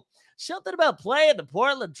go. Something about playing the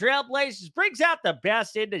Portland Trailblazers brings out the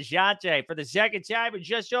best in DeJounte. For the second time in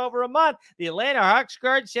just over a month, the Atlanta Hawks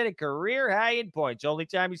guard set a career high in points. Only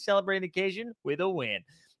time he's celebrating the occasion with a win.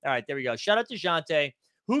 All right, there we go. Shout out to DeJounte.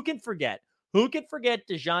 Who can forget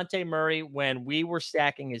DeJounte Murray when we were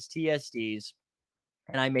stacking his TSDs?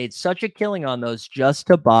 And I made such a killing on those just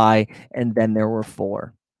to buy, and then there were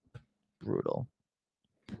 4. Brutal.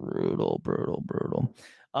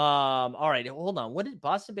 All right, hold on. What did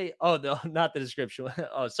Boston Bay? Oh, no, not the description.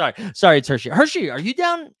 Oh, sorry, it's Hershey. Hershey, are you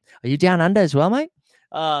down? Are you down under as well, mate?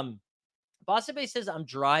 Boston Bay says I'm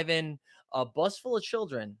driving a bus full of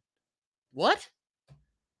children. What?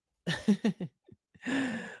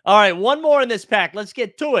 All right, one more in this pack. Let's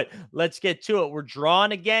get to it. We're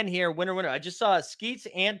drawing again here. Winner. I just saw Skeets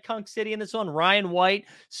and Kunk City in this one. Ryan White,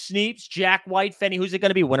 Sneeps, Jack White, Fenny. Who's it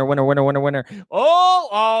going to be? Winner.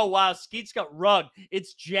 Oh, wow. Skeets got rugged.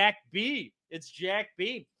 It's Jack B.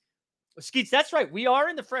 Skeets, that's right. We are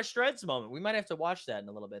in the Fresh Threads moment. We might have to watch that in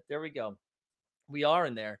a little bit. There we go. We are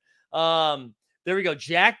in there. There we go.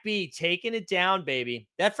 Jack B taking it down, baby.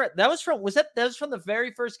 That was from the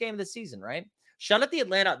very first game of the season, right? Shout out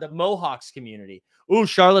the Mohawks community. Ooh,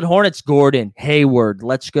 Charlotte Hornets, Gordon Hayward.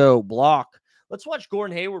 Let's go. Block. Let's watch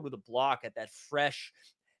Gordon Hayward with a block at that fresh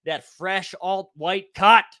alt-white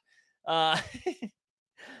cut. There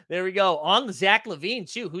we go. On the Zach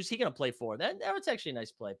LaVine, too. Who's he going to play for? That was actually a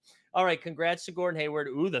nice play. All right, congrats to Gordon Hayward.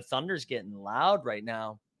 Ooh, the Thunder's getting loud right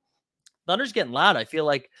now. I feel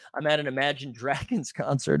like I'm at an Imagine Dragons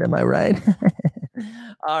concert. Am I right?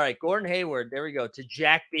 All right, Gordon Hayward. There we go. To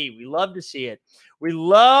Jack B. We love to see it.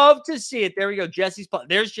 There we go.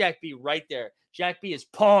 There's Jack B right there. Jack B is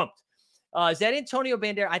pumped. Is that Antonio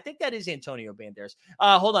Banderas? I think that is Antonio Banderas.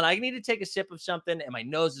 Hold on. I need to take a sip of something, and my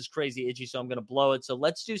nose is crazy itchy, so I'm going to blow it. So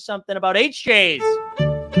let's do something about HJs.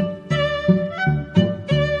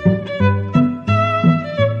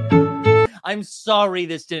 I'm sorry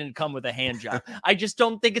this didn't come with a hand job. I just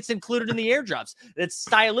don't think it's included in the airdrops. That's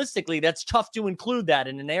stylistically, that's tough to include that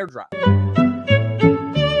in an airdrop.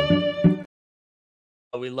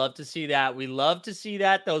 We love to see that. We love to see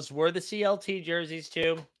that. Those were the CLT jerseys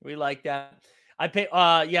too. We like that. I pay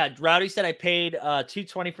yeah, Rowdy said I paid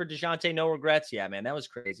 $220 for DeJounte, no regrets. Yeah, man, that was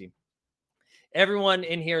crazy. Everyone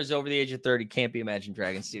in here is over the age of 30. Can't be Imagine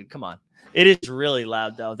Dragons, dude. Come on. It is really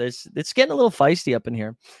loud though. It's getting a little feisty up in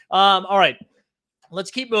here. All right. Let's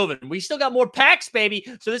keep moving. We still got more packs, baby.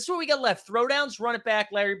 So this is what we got left. Throwdowns, run it back,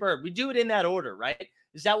 Larry Bird. We do it in that order, right?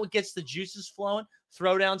 Is that what gets the juices flowing?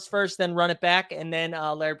 Throwdowns first, then run it back, and then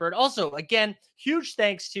Larry Bird. Also, again, huge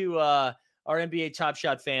thanks to our NBA Top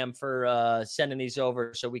Shot fam for sending these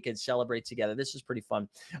over so we can celebrate together. This is pretty fun.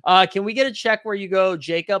 Can we get a check where you go,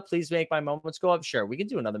 Jacob? Please make my moments go up. Sure, we can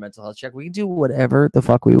do another mental health check. We can do whatever the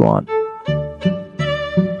fuck we want.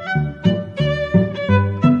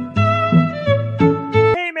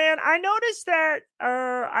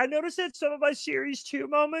 I noticed that some of my Series 2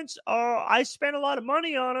 moments, I spent a lot of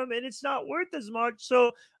money on them, and it's not worth as much.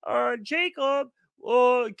 So, Jacob,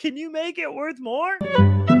 can you make it worth more?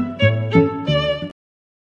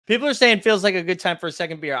 People are saying feels like a good time for a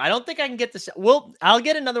second beer. I don't think I can get this. I'll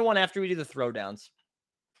get another one after we do the throwdowns.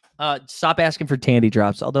 Stop asking for Tandy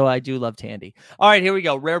drops, although I do love Tandy. All right, here we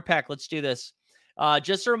go. Rare pack. Let's do this.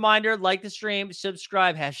 Just a reminder, like the stream,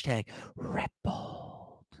 subscribe, hashtag Ripple.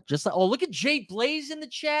 Just like, oh, look at Jay Blaze in the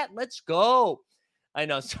chat. Let's go. I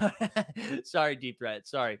know. Sorry, Deep Threat.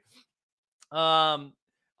 Sorry. All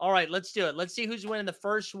right, let's do it. Let's see who's winning the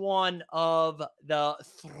first one of the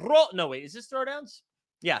No, wait, is this throwdowns?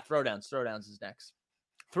 Yeah, throwdowns. Throwdowns is next.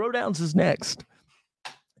 Throwdowns is next.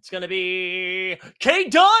 It's gonna be K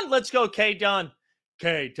Dunn. Let's go, K Dunn.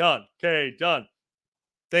 K Dunn. K Dunn.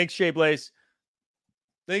 Thanks, Jay Blaze.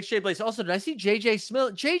 Thanks, Jay Blaze. Also, did I see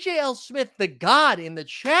JJL Smith, the God, in the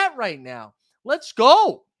chat right now? Let's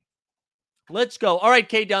go. Let's go. All right,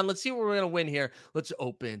 K Dunn. Let's see what we're going to win here. Let's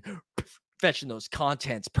open. Fetching those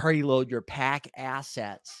contents. Preload your pack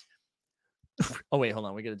assets. Oh, wait. Hold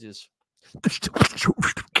on. We got to do this.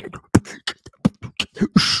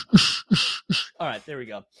 All right. There we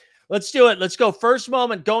go. Let's do it. Let's go. First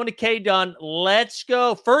moment. Going to K Dunn. Let's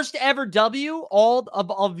go. First ever W all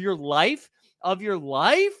of your life.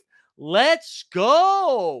 Let's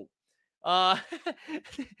go. I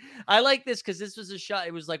like this because this was a shot.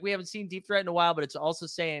 It was like we haven't seen Deep Threat in a while, but it's also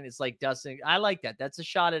saying it's like Dustin. I like that. That's a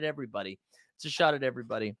shot at everybody. It's a shot at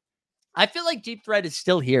everybody. I feel like Deep Threat is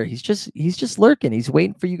still here. He's just lurking. He's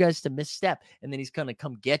waiting for you guys to misstep, and then he's gonna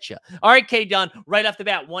come get you. All right, K Dunn, right off the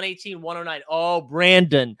bat, 118, 109. Oh,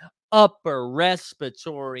 Brandon, upper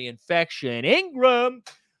respiratory infection. Ingram.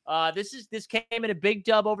 This came in a big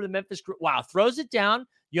dub over the Memphis group. Wow, throws it down.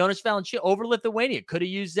 Jonas Valanciunas over Lithuania. Could have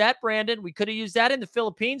used that, Brandon. We could have used that in the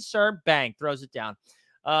Philippines, sir. Bang, throws it down.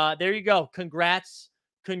 There you go. Congrats.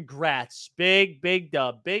 Big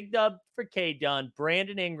dub. Big dub for K Dunn.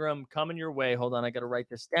 Brandon Ingram coming your way. Hold on, I got to write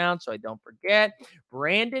this down so I don't forget.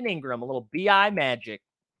 Brandon Ingram, a little BI magic.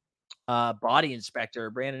 Body inspector,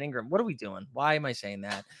 Brandon Ingram. What are we doing? Why am I saying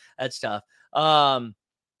that? That's tough.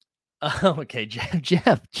 Okay,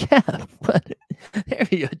 Jeff. What? There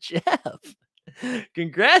you go, Jeff.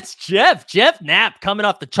 Congrats, Jeff. Jeff Knapp coming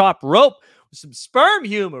off the top rope with some sperm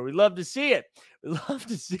humor. We love to see it.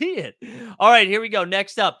 All right, here we go.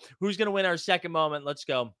 Next up, who's going to win our second moment? Let's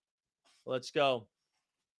go. I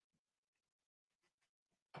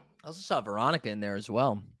also saw Veronica in there as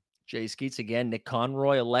well. Jay Skeets again, Nick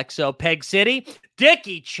Conroy, Alexo, Peg City,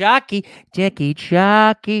 Dickie Chucky.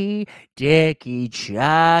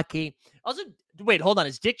 Also, wait, hold on.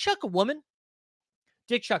 Is Dick Chuck a woman?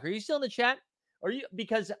 Dick Chuck, are you still in the chat?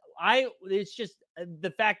 Because it's just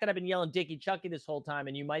the fact that I've been yelling Dickie Chucky this whole time,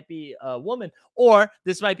 and you might be a woman, or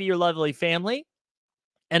this might be your lovely family.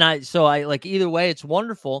 And I like either way, it's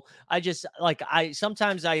wonderful.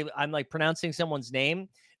 Sometimes I'm like pronouncing someone's name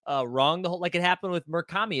wrong. Like it happened with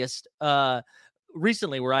Mercamiest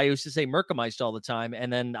recently, where I used to say Mercamist all the time,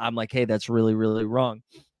 and then I'm like, hey, that's really, really wrong.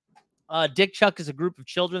 Dick Chuck is a group of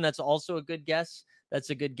children. That's also a good guess.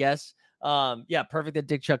 Yeah, perfect that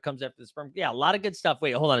Dick Chuck comes after the sperm. Yeah, a lot of good stuff.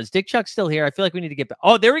 Wait, hold on. Is Dick Chuck still here? I feel like we need to get back.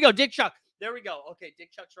 Oh, there we go. Dick Chuck. There we go. Okay,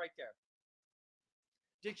 Dick Chuck's right there.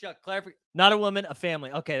 Dick Chuck, clarify. Not a woman, a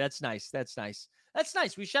family. Okay, that's nice. That's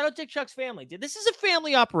nice. We shout out Dick Chuck's family. Dude, this is a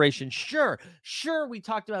family operation. Sure. We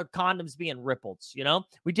talked about condoms being ripples,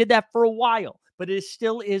 We did that for a while, but it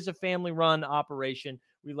still is a family-run operation.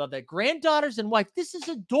 We love that. Granddaughters and wife. This is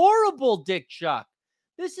adorable, Dick Chuck.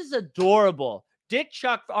 This is adorable. Dick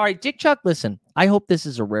Chuck. All right, Dick Chuck, listen, I hope this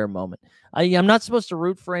is a rare moment. I'm not supposed to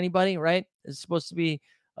root for anybody, right? It's supposed to be,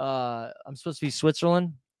 I'm supposed to be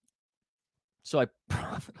Switzerland. So I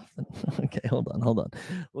profit off the. Okay, hold on.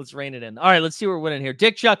 Let's rein it in. All right, let's see what we're winning here.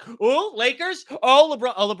 Dick Chuck. Oh, Lakers. Oh,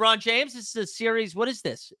 LeBron James. This is a series. What is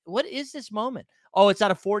this? What is this moment? Oh, it's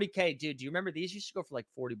out of 40K. Dude, do you remember these used to go for like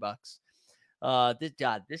 $40?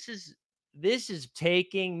 This is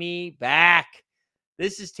taking me back.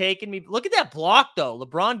 This is taking me. Look at that block, though.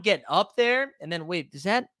 LeBron getting up there. And then, wait,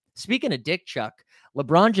 speaking of Dick Chuck,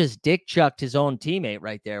 LeBron just Dick Chucked his own teammate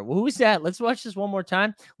right there. Well, who's that? Let's watch this one more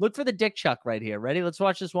time. Look for the Dick Chuck right here. Ready? Let's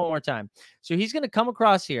watch this one more time. So he's going to come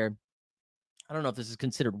across here. I don't know if this is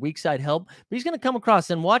considered weak side help, but he's going to come across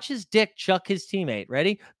and watch his Dick Chuck his teammate.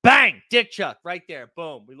 Ready? Bang! Dick Chuck right there.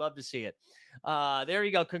 Boom. We love to see it. There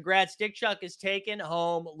you go. Congrats. Dick Chuck is taking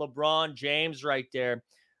home LeBron James right there.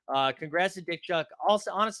 Congrats to Dick Chuck.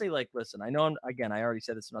 Also, honestly, listen, I know I already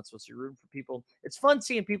said this, I'm not supposed to be rooting for people. It's fun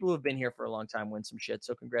seeing people who have been here for a long time win some shit.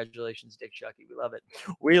 So congratulations, Dick Chucky. We love it.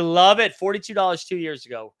 We love it. $42 2 years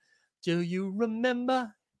ago. Do you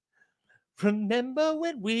remember? Remember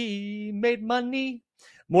when we made money?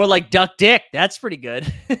 More like Duck Dick. That's pretty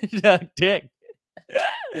good. Duck Dick.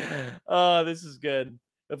 Oh, this is good.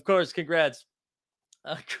 Of course, congrats.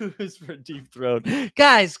 Kudos for Deep Throat.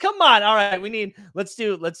 Guys, come on. All right, let's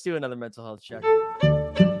do another mental health check.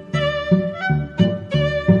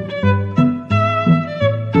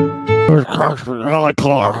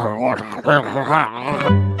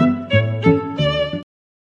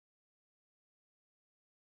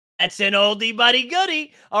 That's an oldie buddy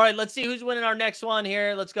goodie. All right, let's see who's winning our next one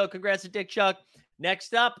here. Let's go. Congrats to Dick Chuck.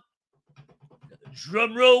 Next up,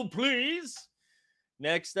 drum roll, please.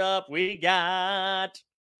 Next up, we got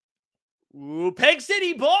Peg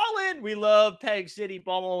City Ballin'. We love Peg City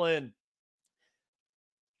Ballin'.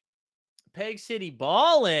 Peg City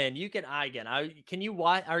Ballin'. You can, can you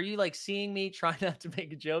watch? Are you seeing me try not to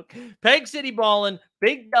make a joke? Peg City Ballin'.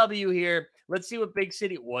 Big W here. Let's see what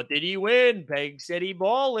what did he win? Peg City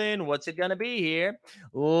Ballin'. What's it going to be here?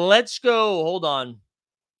 Let's go. Hold on.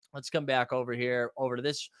 Let's come back over here, over to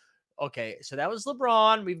this. Okay, so that was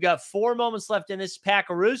LeBron. We've got 4 moments left in this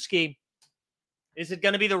Packarooski. Is it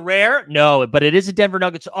going to be the rare? No, but it is a Denver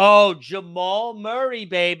Nuggets. Oh, Jamal Murray,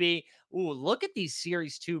 baby. Ooh, look at these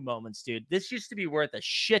Series 2 moments, dude. This used to be worth a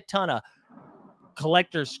shit ton of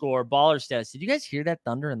collector score, baller stats. Did you guys hear that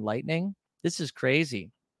thunder and lightning? This is crazy.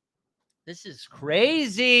 This is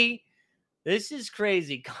crazy.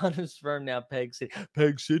 Condoms firm now, Peg City.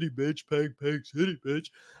 Peg City, bitch. Peg City, bitch.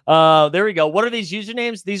 There we go. What are these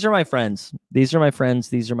usernames? These are my friends. These are my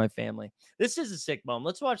family. This is a sick moment.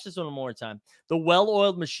 Let's watch this one more time. The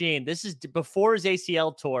well-oiled machine. This is before his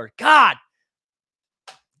ACL tour. God,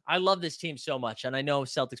 I love this team so much. And I know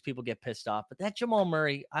Celtics people get pissed off, but that Jamal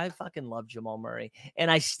Murray, I fucking love Jamal Murray. And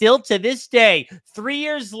I still, to this day, 3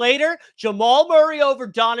 years later, Jamal Murray over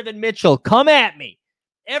Donovan Mitchell. Come at me.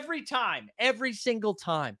 Every time, every single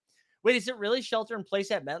time. Wait, is it really shelter in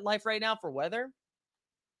place at MetLife right now for weather?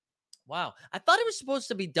 Wow. I thought it was supposed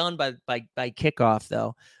to be done by kickoff,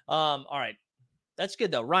 though. All right. That's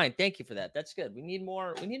good, though. Ryan, thank you for that. That's good. We need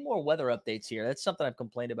more weather updates here. That's something I've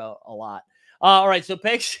complained about a lot. All right, so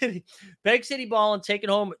Peg City Ballin'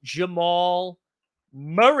 taking home Jamal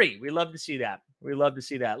Murray. We love to see that.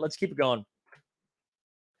 Let's keep it going.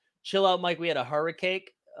 Chill out, Mike. We had a hurricane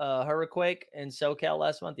in SoCal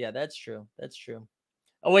last month. Yeah, that's true.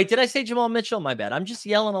 Oh, wait, did I say Jamal Mitchell? My bad. I'm just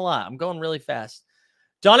yelling a lot. I'm going really fast.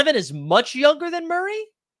 Donovan is much younger than Murray?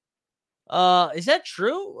 Is that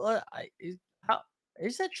true?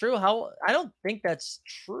 Is that true? I don't think that's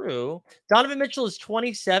true. Donovan Mitchell is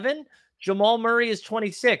 27. Jamal Murray is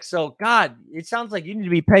 26. So, God, it sounds like you need to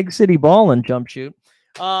be Peg City Ballin', jump shoot.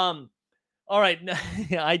 All right.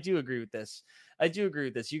 I do agree with this.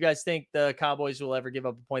 You guys think the Cowboys will ever give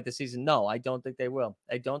up a point this season? No, I don't think they will.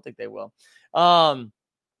 All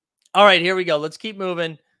right, here we go. Let's keep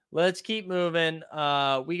moving. We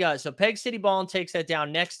got, so Peg City Ballin' takes that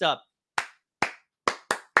down. Next up,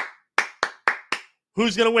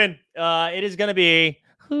 who's going to win? It is going to be,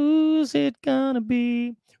 who's it going to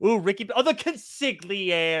be? Ooh, Ricky. Oh, the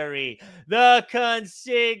consigliere.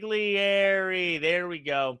 There we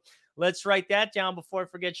go. Let's write that down before I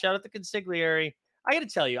forget. Shout out the consigliere. I got to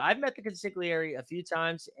tell you, I've met the consigliere a few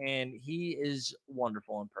times, and he is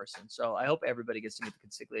wonderful in person. So I hope everybody gets to meet the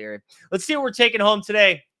consigliere. Let's see what we're taking home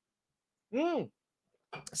today.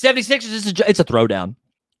 76ers, it's a throwdown.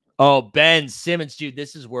 Oh, Ben Simmons, dude,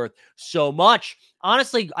 this is worth so much.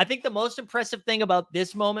 Honestly, I think the most impressive thing about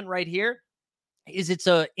this moment right here is it's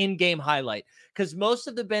a in-game highlight, because most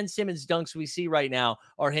of the Ben Simmons dunks we see right now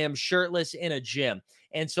are him shirtless in a gym.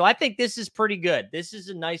 And so I think this is pretty good. This is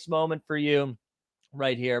a nice moment for you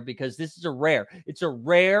right here, because this is it's a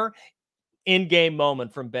rare in-game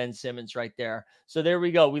moment from Ben Simmons right there. So there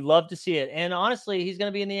we go. We love to see it. And honestly, he's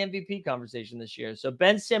going to be in the MVP conversation this year. So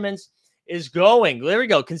Ben Simmons is going. There we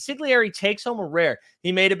go. Consigliere takes home a rare.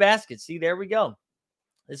 He made a basket. See, there we go.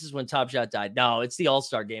 This is when Top Shot died. No, it's the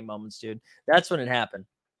All-Star game moments, dude. That's when it happened.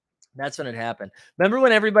 That's when it happened. Remember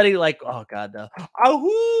when everybody oh God, the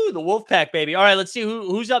Wolfpack, baby. All right, let's see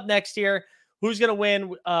who's up next here. Who's gonna win?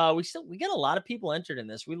 We get a lot of people entered in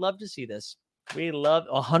this. We love to see this. We love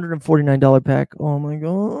 $149 pack. Oh my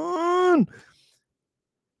God.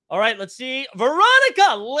 All right, let's see.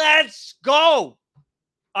 Veronica, let's go.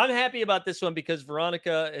 I'm happy about this one because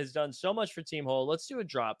Veronica has done so much for Team Hole. Let's do a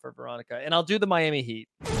drop for Veronica, and I'll do the Miami Heat.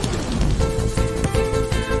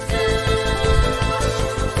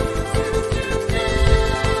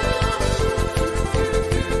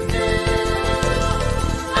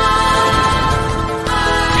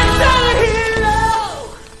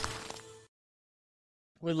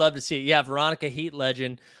 We'd love to see it. Yeah, Veronica, Heat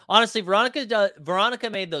legend. Honestly, Veronica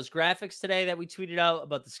made those graphics today that we tweeted out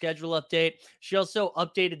about the schedule update. She also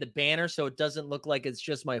updated the banner so it doesn't look like it's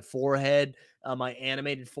just my forehead, my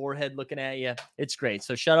animated forehead looking at you. It's great.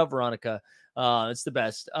 So shout out Veronica. It's the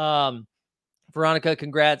best. Veronica,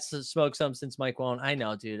 congrats. Smoke some since Mike won't. I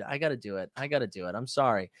know, dude. I got to do it. I'm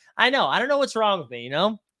sorry. I know. I don't know what's wrong with me,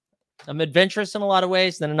 I'm adventurous in a lot of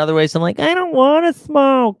ways. Then in other ways, I'm like, I don't want to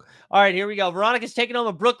smoke. All right, here we go. Veronica's taking home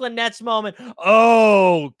a Brooklyn Nets moment.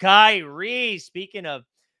 Oh, Kyrie. Speaking of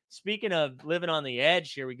living on the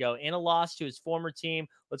edge, here we go. In a loss to his former team.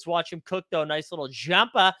 Let's watch him cook, though. Nice little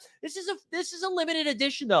jumper. This is a limited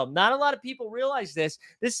edition, though. Not a lot of people realize this.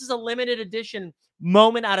 This is a limited edition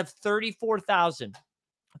moment out of 34,000.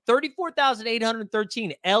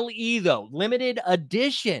 34,813. LE, though. Limited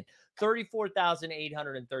edition.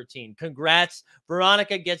 34,813. Congrats.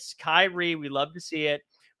 Veronica gets Kyrie. We love to see it.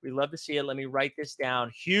 Let me write this down.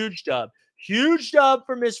 Huge dub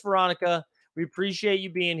for Miss Veronica. We appreciate you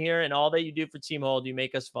being here and all that you do for Team Hold. You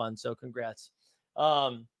make us fun. So congrats.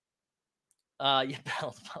 Yeah,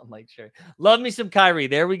 Mike, sure. Love me some Kyrie.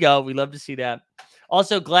 There we go. We love to see that.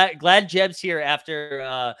 Also, glad Jeb's here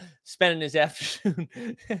after spending his afternoon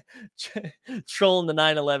trolling the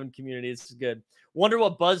 9/11 community. This is good. Wonder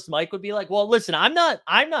what buzzed Mike would be like. Well, listen, I'm not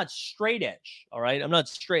straight edge. All right. I'm not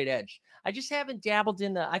straight edge. I just haven't dabbled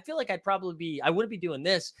in I feel like I wouldn't be doing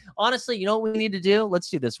this. Honestly, you know what we need to do? Let's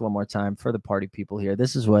do this one more time for the party people here.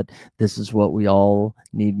 This is what we all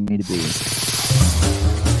need me to be.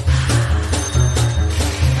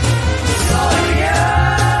 Oh, yeah.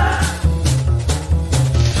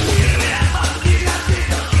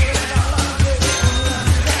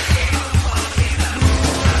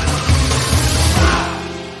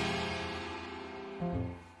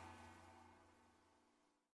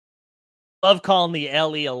 Love calling the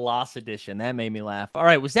LE a loss edition. That made me laugh. All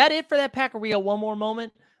right, was that it for that pack, or we got one more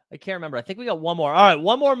moment? I can't remember. I think we got one more. All right,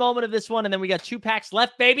 one more moment of this one, and then we got 2 packs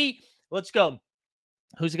left, baby. Let's go.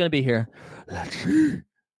 Who's going to be here? Let's see.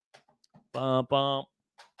 Bum, bum.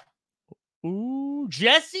 Ooh,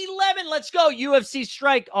 Jesse Lemon. Let's go. UFC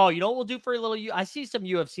Strike. Oh, you know what we'll do for a little? I see some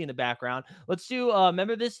UFC in the background. Let's do,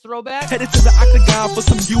 remember this throwback? Headed to the octagon for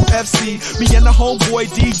some UFC. Me and the homeboy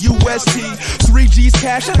DUST. 3G's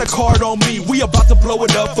cash and a card on me. We about to blow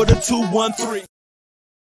it up for the 213.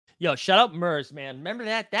 Yo, shout out Mers, man. Remember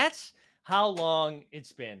that? That's how long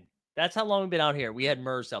it's been. That's how long we've been out here. We had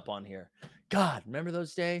Mers up on here. God, remember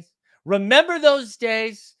those days?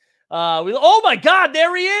 Oh my God,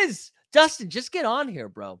 there he is. Dustin, just get on here,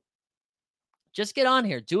 bro. Just get on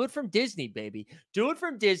here. Do it from Disney, baby. Do it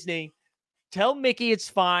from Disney. Tell Mickey it's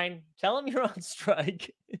fine. Tell him you're on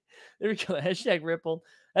strike. There we go. Hashtag Ripple.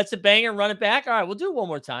 That's a banger. Run it back. All right, we'll do it one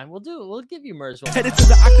more time. We'll give you Mers one. Headed to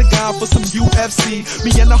the octagon for some UFC.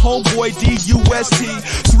 Me and the homeboy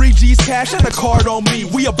DUST. 3G's cash and a card on me.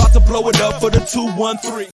 We about to blow it up for the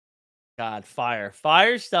 213. God,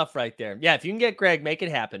 fire stuff right there. Yeah, if you can get Greg, make it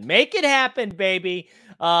happen. Make it happen, baby.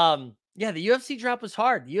 Yeah, the UFC drop was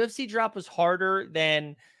hard. The UFC drop was harder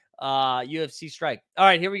than UFC Strike. All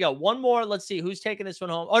right, here we go. One more. Let's see who's taking this one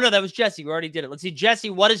home. Oh, no, that was Jesse. We already did it. Let's see. Jesse,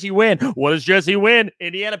 what does he win? What does Jesse win?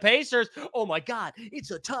 Indiana Pacers. Oh, my God.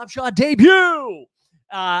 It's a Top Shot debut.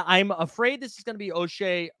 I'm afraid this is going to be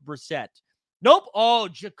O'Shea Brissett. Nope. Oh,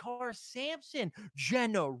 Jakar Sampson,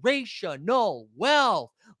 generational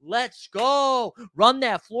wealth. Let's go. Run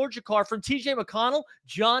that floor, Jakar, from TJ McConnell.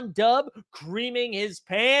 John Dubb creaming his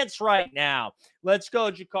pants right now. Let's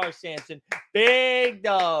go, Jakar Sampson. Big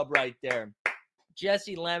dub right there.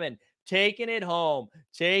 Jesse Lemon taking it home.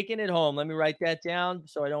 Taking it home. Let me write that down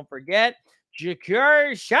so I don't forget.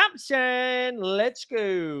 Jakar Sampson. Let's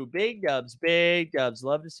go. Big dubs. Big dubs.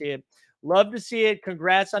 Love to see it. Love to see it.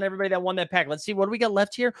 Congrats on everybody that won that pack. Let's see. What do we got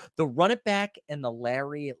left here? The Run It Back and the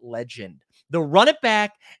Larry Legend. The Run It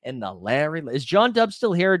Back and the Larry. Is John Dubb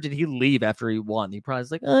still here or did he leave after he won? He probably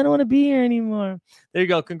was like, I don't want to be here anymore. There you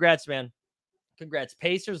go. Congrats, man. Congrats.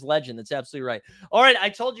 Pacers legend. That's absolutely right. All right. I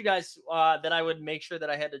told you guys that I would make sure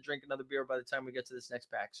that I had to drink another beer by the time we get to this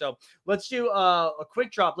next pack. So let's do a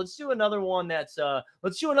quick drop. Let's do another one that's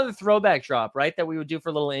let's do another throwback drop, right? That we would do for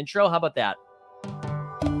a little intro. How about that?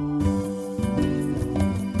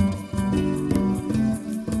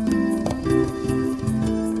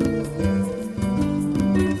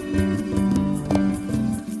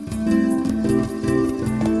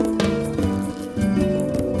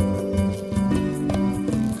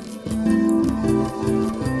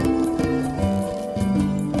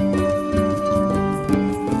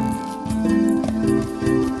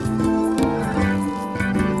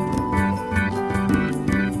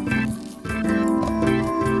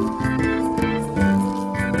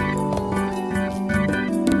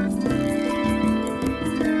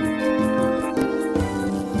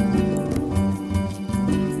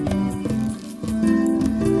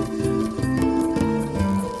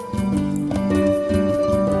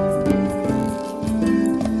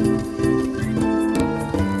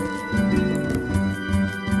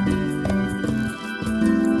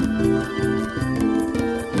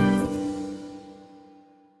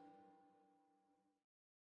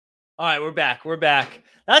 All right, we're back. We're back.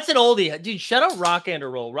 That's an oldie. Dude, shout out Rock and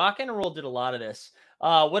Roll. Rock and Roll did a lot of this.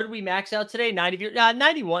 What did we max out today?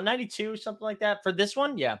 91, 92, something like that. For this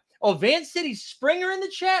one, yeah. Oh, Van City Springer in the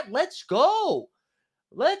chat. Let's go.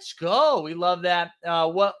 Let's go. We love that.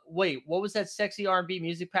 What was that sexy R&B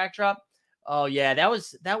music pack drop? Oh, yeah, that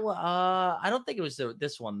was I don't think it was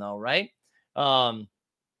this one though, right?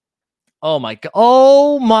 Oh my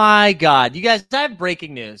God. You guys, I have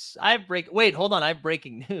breaking news. Wait, hold on. I have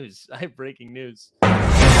breaking news. I'm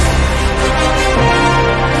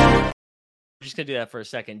just going to do that for a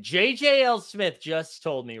second. JJL Smith just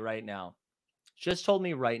told me right now.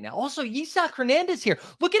 Also, Yisak Hernandez here.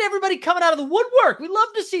 Look at everybody coming out of the woodwork. We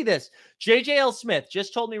love to see this. JJL Smith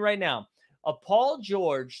just told me right now. A Paul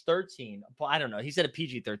George 13. I don't know. He said a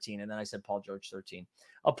PG 13, and then I said Paul George 13.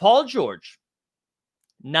 A Paul George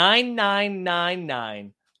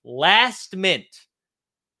 9999 last mint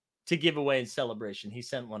to give away in celebration. He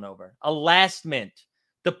sent one over. A last mint.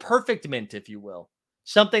 The perfect mint, if you will.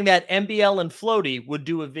 Something that MBL and Floaty would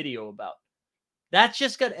do a video about. That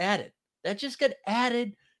just got added.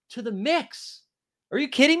 To the mix. Are you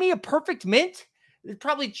kidding me? A perfect mint? It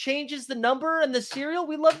probably changes the number and the serial.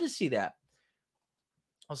 We love to see that.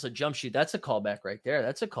 Also, jump shoot. That's a callback right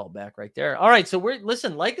there. All right. So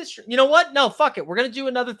listen, like this. You know what? No, fuck it. We're going to do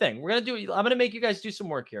another thing. I'm going to make you guys do some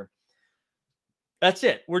work here. That's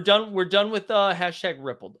it. We're done with hashtag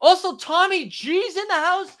Rippled. Also, Tommy G's in the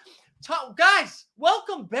house. Guys,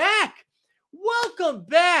 welcome back.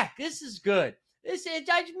 This is good.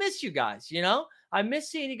 I miss you guys. You know, I miss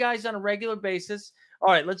seeing you guys on a regular basis. All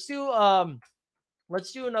right. Let's do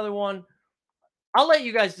another one. I'll let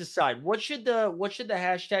you guys decide. What should the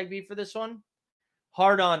hashtag be for this one?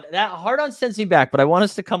 Hard on sends me back, but I want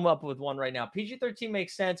us to come up with one right now. PG-13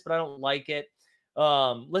 makes sense, but I don't like it.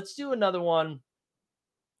 Let's do another one.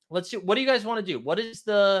 What do you guys want to do?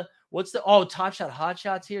 Top Shot Hot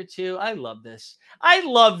Shots here too. I love this,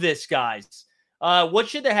 guys. What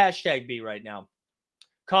should the hashtag be right now?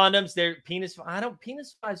 Condoms, penis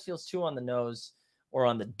size feels too on the nose or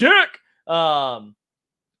on the dick.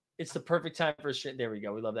 It's the perfect time for a shit. There we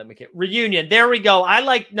go. We love that. Reunion. There we go.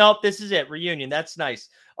 Nope, this is it. Reunion. That's nice.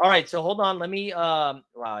 All right. So hold on. Let me, wow,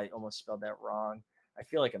 I almost spelled that wrong. I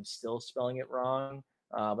feel like I'm still spelling it wrong,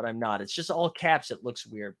 but I'm not. It's just all caps. It looks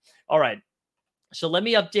weird. All right. So let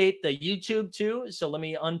me update the YouTube too. So let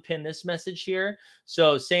me unpin this message here.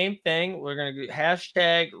 So same thing. We're going to do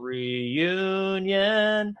hashtag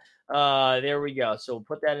reunion. There we go. So we'll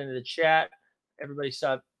put that into the chat. Everybody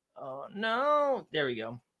stop. Oh, no. There we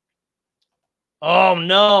go. Oh,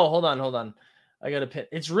 no. Hold on. I got to pin.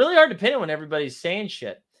 It's really hard to pin it when everybody's saying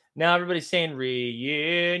shit. Now everybody's saying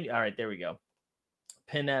reunion. All right, there we go.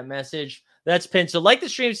 Pin that message. That's pinned. So like the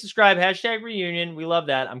stream, subscribe, hashtag reunion. We love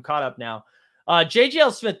that. I'm caught up now.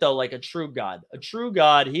 JGL Smith, though, like a true god. A true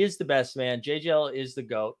god. He is the best, man. JGL is the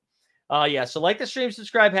GOAT. Yeah, so like the stream,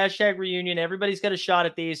 subscribe, hashtag reunion. Everybody's got a shot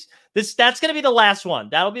at these. That's gonna be the last one.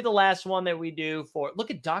 That'll be the last one that we do for.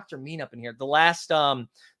 Look at Dr. Mean up in here. The last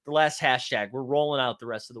hashtag. We're rolling out the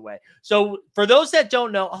rest of the way. So for those that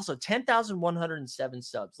don't know, also 10,107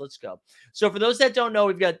 subs. Let's go. So for those that don't know,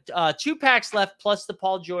 we've got 2 packs left plus the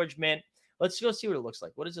Paul George mint. Let's go see what it looks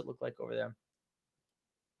like. What does it look like over there?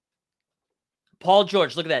 Paul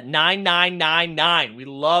George, look at that. 9999. We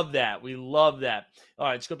love that. We love that. All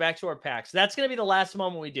right, let's go back to our packs. That's going to be the last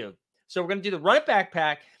moment we do. So we're going to do the Run It Back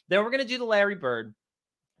pack. Then we're going to do the Larry Bird.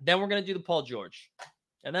 Then we're going to do the Paul George.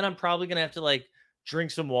 And then I'm probably going to have to like drink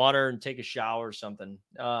some water and take a shower or something.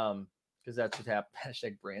 Because that's what happened.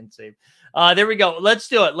 Hashtag brand safe. There we go. Let's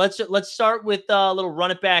do it. Let's start with a little Run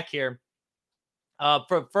It Back here.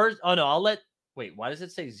 For first, oh no, I'll let. Wait, why does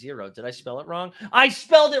it say 0? Did I spell it wrong? I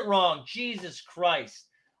spelled it wrong. Jesus Christ.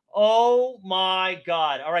 Oh my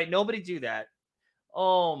God. All right, nobody do that.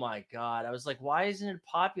 Oh my God. I was like, why isn't it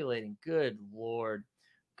populating? Good Lord.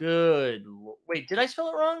 Good. Wait, did I spell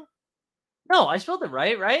it wrong? No, I spelled it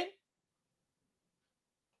right?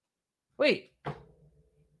 Wait.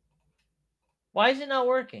 Why is it not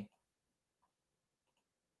working?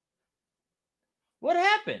 What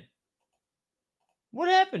happened? What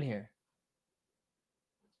happened here?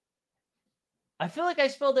 I feel like I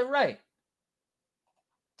spelled it right.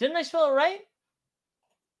 Didn't I spell it right?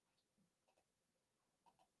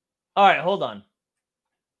 All right, hold on.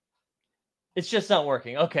 It's just not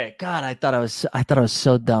working. Okay. God, I thought I was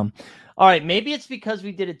so dumb. All right, maybe it's because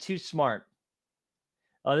we did it too smart.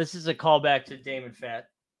 Oh, this is a callback to Damon Fat.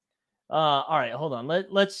 All right, hold on.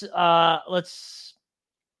 Let's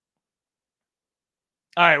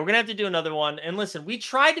all right, we're gonna have to do another one. And listen, we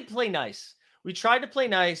tried to play nice.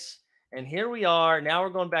 And here we are. Now we're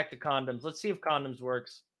going back to condoms. Let's see if condoms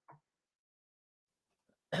works.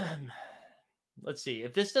 Let's see.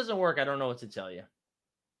 If this doesn't work, I don't know what to tell you.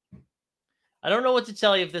 I don't know what to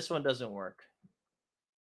tell you if this one doesn't work.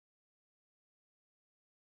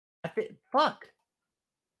 Fuck.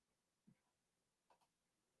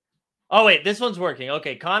 Oh, wait. This one's working.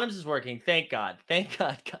 Okay. Condoms is working. Thank God. Thank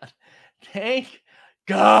God. Thank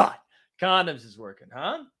God. Condoms is working,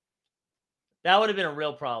 huh? That would have been a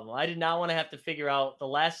real problem. I did not want to have to figure out. The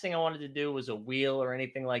last thing I wanted to do was a wheel or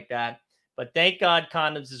anything like that. But thank God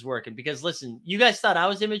condoms is working. Because listen, you guys thought I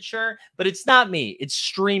was immature, but it's not me. It's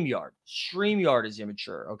StreamYard. StreamYard is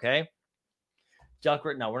immature, okay?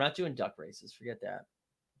 No, we're not doing duck races. Forget that.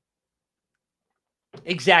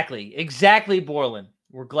 Exactly, Borland.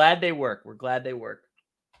 We're glad they work.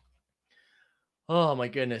 Oh, my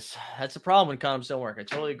goodness. That's the problem when condoms don't work. I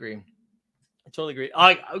totally agree.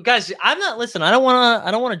 Guys, I don't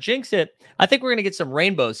want to jinx it. I think we're going to get some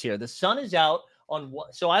rainbows here. The sun is out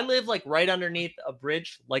so I live like right underneath a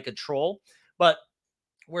bridge, like a troll, but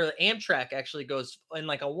where the Amtrak actually goes and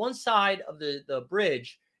like on one side of the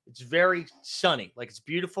bridge, it's very sunny, like it's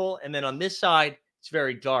beautiful. And then on this side, it's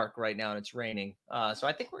very dark right now and it's raining. So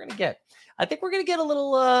I think we're going to get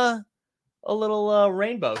a little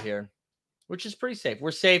rainbow here, which is pretty safe.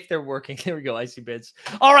 We're safe. They're working. There we go. Icy bits.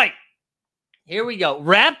 All right. Here we go.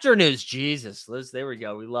 Raptor news. Jesus, Liz. There we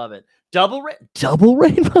go. We love it. Double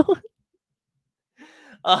rainbow.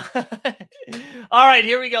 All right,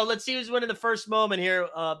 here we go. Let's see who's winning the first moment here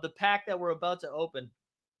of the pack that we're about to open.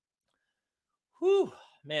 Whew,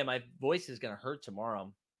 man, my voice is gonna hurt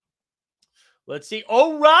tomorrow. Let's see.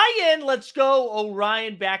 Orion, let's go.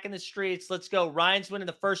 Orion back in the streets. Let's go. Ryan's winning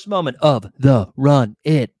the first moment of the Run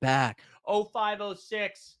It Back.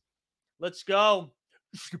 0506. Let's go.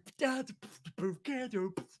 There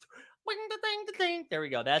we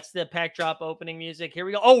go. That's the pack drop opening music. Here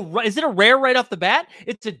we go. Oh, is it a rare right off the bat?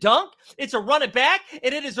 It's a dunk. It's a Run It Back.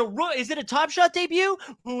 And it is is it a Top Shot debut?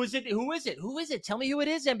 Who is it? Tell me who it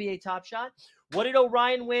is, NBA Top Shot. What did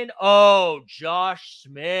Orion win? Oh, Josh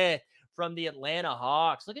Smith from the Atlanta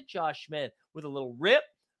Hawks. Look at Josh Smith with a little rip.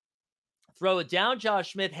 Throw it down,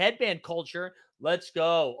 Josh Smith. Headband culture. Let's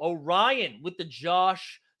go. Orion with the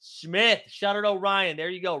Josh Smith. Shout out Orion. There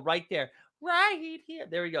you go. Right there. Right here.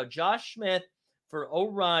 There we go. Josh Smith for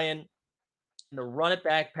Orion and the Run It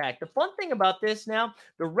Back pack. The fun thing about this now,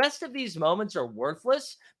 the rest of these moments are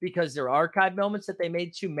worthless because they're archive moments that they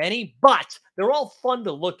made too many, but they're all fun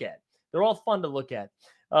to look at.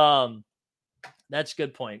 That's a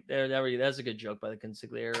good point. There we go. That's a good joke by the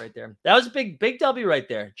consigliere right there. That was a big W right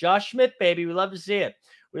there. Josh Smith, baby. We love to see it.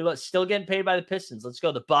 Still getting paid by the Pistons. Let's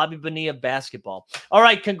go. The Bobby Bonilla basketball. All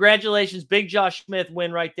right. Congratulations. Big Josh Smith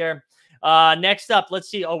win right there. Next up, let's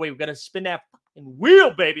see. Oh, wait. We've got to spin that fucking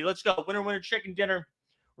wheel, baby. Let's go. Winner, chicken dinner.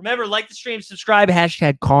 Remember, like the stream, subscribe,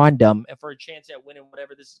 hashtag condom, and for a chance at winning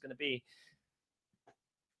whatever this is going to be.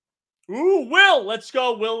 Ooh, Will, let's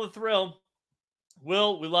go. Will the Thrill.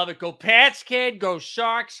 Will, we love it. Go Pats, kid. Go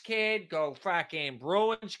Sharks, kid. Go fucking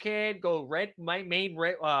Bruins, kid. Go Red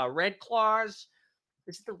Claws.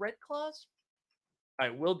 Is it the Red Claws? All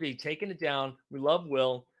right, Will D taking it down. We love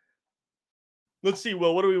Will. Let's see,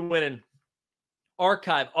 Will. What are we winning?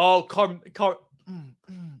 Archive. Oh,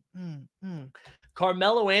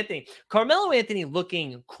 Carmelo Anthony. Carmelo Anthony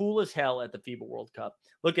looking cool as hell at the FIBA World Cup.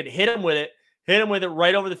 Look at hit him with it. Hit him with it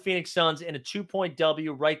right over the Phoenix Suns in a 2-point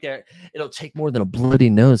W right there. It'll take more than a bloody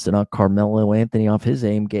nose to knock Carmelo Anthony off his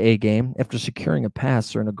A game after securing a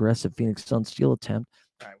pass or an aggressive Phoenix Suns steal attempt.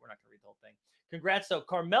 All right, we're not going to read the whole thing. Congrats, though,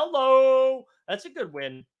 Carmelo. That's a good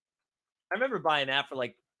win. I remember buying that for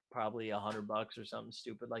like probably $100 or something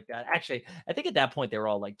stupid like that. Actually, I think at that point they were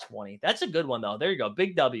all like 20. That's a good one, though. There you go.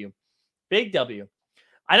 Big W. Big W.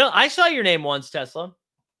 I saw your name once, Tesla.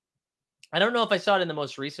 I don't know if I saw it in the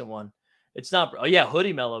most recent one. It's not. Oh, yeah.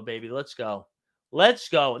 Hoodie Mellow, baby. Let's go. Let's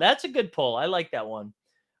go. That's a good pull. I like that one.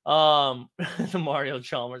 The Mario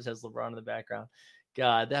Chalmers has LeBron in the background.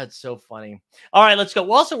 God, that's so funny. All right, let's go.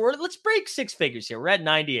 Well, also, let's break 6 figures here. We're at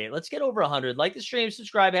 98. Let's get over 100. Like the stream,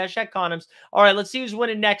 subscribe, hashtag condoms. All right, let's see who's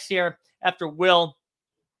winning next here after Will.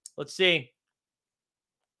 Let's see.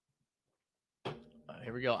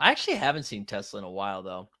 Here we go. I actually haven't seen Tesla in a while,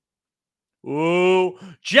 though. Ooh,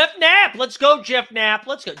 Jeff Knapp. Let's go, Jeff Knapp.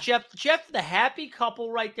 Let's go. Jeff, the happy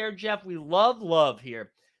couple right there, Jeff. We love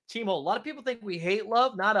here. Team Hole. A lot of people think we hate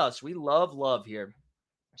love. Not us. We love here.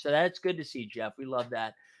 So that's good to see, Jeff. We love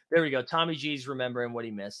that. There we go. Tommy G's remembering what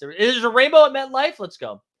he missed. There is a rainbow at MetLife. Let's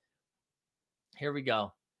go. Here we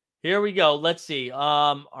go. Let's see.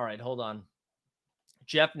 All right, hold on.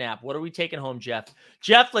 Jeff Knapp. What are we taking home, Jeff?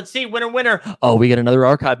 Jeff, let's see. Winner. Oh, we get another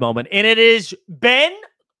archive moment. And it is Ben.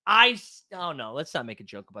 Oh, no. Let's not make a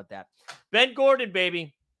joke about that. Ben Gordon,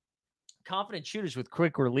 baby. Confident shooters with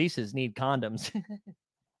quick releases need condoms.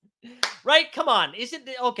 Right? Come on.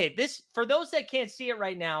 Okay, this, for those that can't see it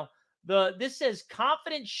right now, this says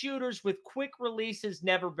confident shooters with quick releases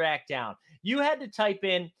never back down. You had to type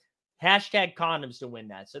in hashtag condoms to win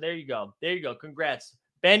that. So there you go. Congrats.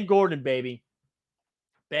 Ben Gordon, baby.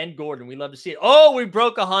 Ben Gordon. We love to see it. Oh, we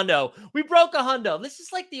broke a hundo. This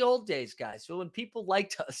is like the old days, guys. So when people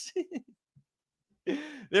liked us.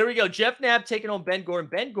 There we go. Jeff Knapp taking home Ben Gordon.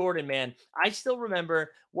 Ben Gordon, man, I still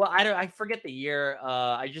remember. Well, I forget the year.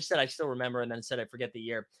 I just said I still remember, and then said I forget the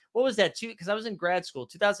year. What was that? Because I was in grad school.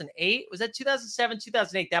 2008? Was that 2007,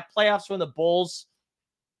 2008? That playoffs when the Bulls.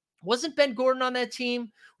 Wasn't Ben Gordon on that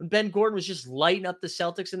team when Ben Gordon was just lighting up the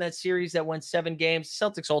Celtics in that series that went 7 games?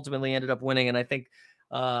 Celtics ultimately ended up winning, and I think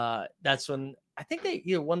that's when I think they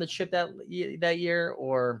either won the chip that year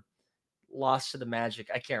or lost to the Magic.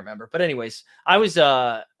 I can't remember. But anyways, I was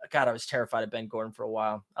terrified of Ben Gordon for a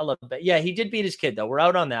while. I love Ben. Yeah, he did beat his kid, though. We're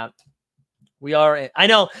out on that. We are. I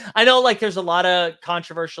know, like there's a lot of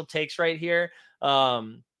controversial takes right here.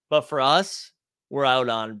 But for us, we're out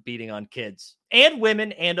on beating on kids and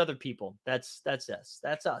women and other people. That's us.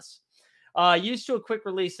 That's us. Used to a quick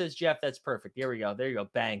release, says Jeff. That's perfect. Here we go. There you go.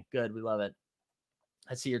 Bang. Good. We love it.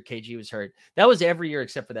 I see your KG was hurt. That was every year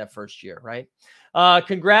except for that first year, right?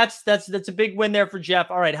 Congrats. That's a big win there for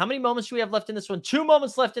Jeff. All right. How many moments do we have left in this one? 2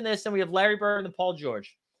 moments left in this. And we have Larry Bird and Paul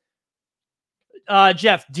George.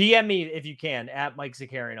 Jeff, DM me if you can at Mike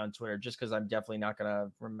Zakarian on Twitter, just because I'm definitely not going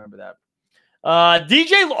to remember that.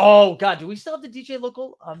 DJ. Oh, God. Do we still have the DJ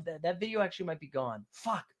local? That video actually might be gone.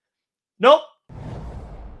 Fuck. Nope.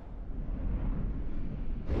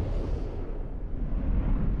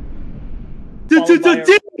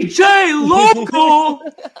 DJ Local.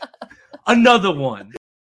 Another one.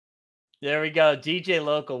 There we go. DJ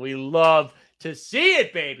Local. We love to see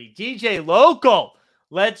it, baby. DJ Local.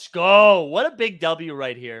 Let's go. What a big W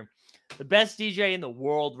right here. The best DJ in the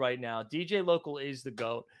world right now. DJ Local is the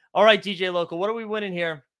GOAT. All right, DJ Local. What are we winning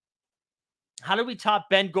here? How do we top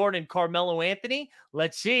Ben Gordon and Carmelo Anthony?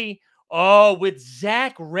 Let's see. Oh, with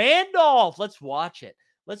Zach Randolph. Let's watch it.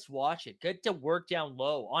 Get to work down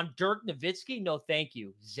low. On Dirk Nowitzki, no thank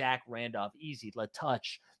you. Zach Randolph, easy.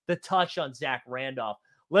 The touch on Zach Randolph.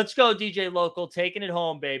 Let's go, DJ Local. Taking it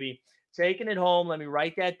home, baby. Taking it home. Let me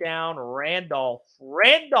write that down.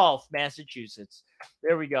 Randolph, Massachusetts.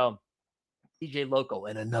 There we go. DJ Local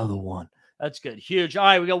and another one. That's good. Huge. All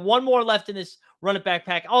right, we got one more left in this Run It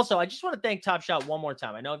Backpack. Also, I just want to thank Top Shot one more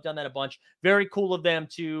time. I know I've done that a bunch. Very cool of them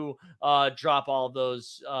to drop all of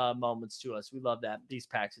those moments to us. We love that. These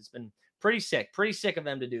packs. It's been pretty sick of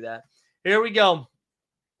them to do that. Here we go.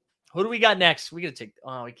 Who do we got next? We can't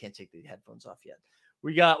take the headphones off yet.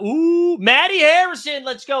 We got, Matty Harrison.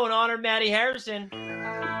 Let's go and honor Matty Harrison.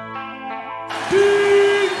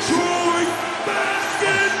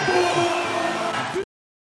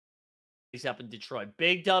 He's up in Detroit.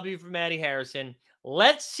 Big W for Matty Harrison.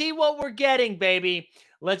 Let's see what we're getting, baby.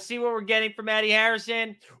 Let's see what we're getting for Matty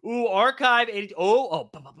Harrison. Archive 80.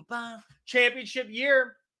 Championship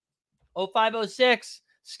year. 0506.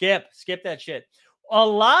 Skip that shit.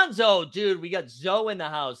 Alonzo, dude, we got Zoe in the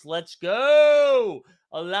house. Let's go.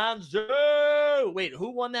 Alonzo. Wait,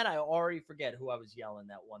 who won that? I already forget who I was yelling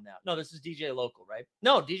that won that. No, this is DJ Local, right?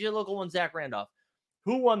 No, DJ Local won Zach Randolph.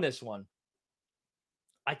 Who won this one?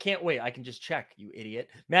 I can't wait. I can just check, you idiot.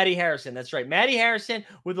 Matty Harrison. That's right. Matty Harrison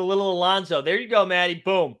with a little Alonzo. There you go, Matty.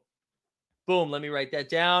 Boom. Boom. Let me write that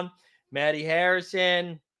down. Matty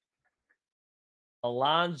Harrison.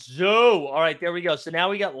 Alonzo. All right, there we go. So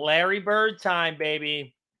now we got Larry Bird time,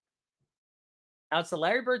 baby. Now it's the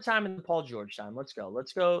Larry Bird time and the Paul George time. Let's go.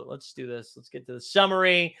 Let's go. Let's do this. Let's get to the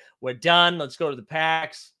summary. We're done. Let's go to the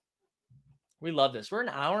packs. We love this. We're an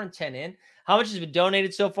hour and 10 in. How much has been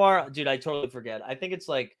donated so far? Dude, I totally forget. I think it's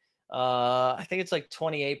like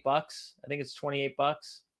 28 bucks. I think it's 28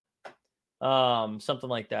 bucks.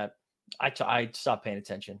 Something like that. I stopped paying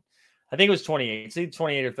attention. I think it was 28. It's either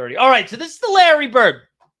 28 or 30. All right, so this is the Larry Bird.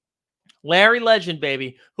 Larry Legend,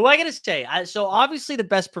 baby. Who I got to say? So obviously the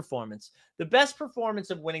best performance. The best performance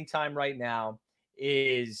of Winning Time right now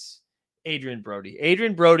is Adrian Brody.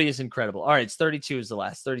 Adrian Brody is incredible. All right, it's 32 is the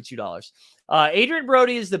last. $32. Adrian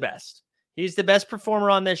Brody is the best. He's the best performer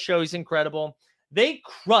on this show. He's incredible. They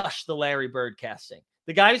crushed the Larry Bird casting.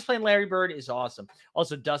 The guy who's playing Larry Bird is awesome.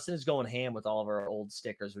 Also, Dustin is going ham with all of our old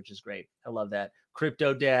stickers, which is great. I love that.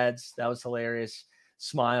 Crypto Dads. That was hilarious.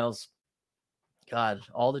 Smiles. God,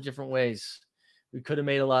 all the different ways we could have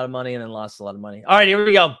made a lot of money and then lost a lot of money. All right, here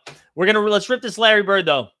we go. Let's rip this Larry Bird,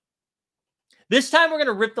 though. This time we're going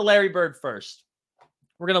to rip the Larry Bird first.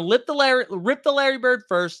 We're going to rip the Larry Bird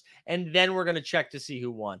first, and then we're going to check to see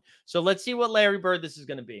who won. So let's see what Larry Bird this is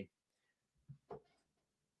going to be.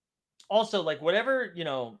 Also, like whatever,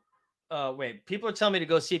 wait, people are telling me to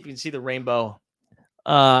go see if you can see the rainbow.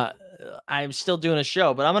 I'm still doing a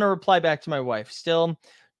show, but I'm going to reply back to my wife. Still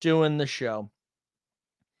doing the show.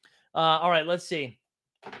 All right, let's see.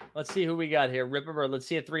 Let's see who we got here. Rip a Bird. Let's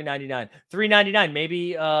see at $3.99. $3.99.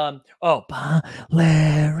 Maybe.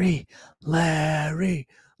 Larry.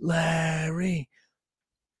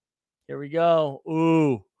 Here we go.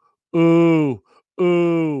 Ooh.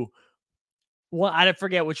 Well, I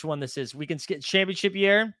forget which one this is. We can skip championship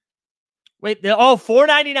year. Wait.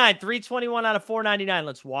 $4.99. $3.21 out of $4.99.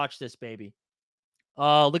 Let's watch this, baby.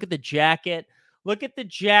 Oh, look at the jacket. Look at the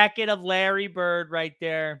jacket of Larry Bird right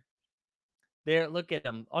there. There, look at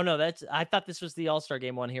him. Oh, no, I thought this was the All-Star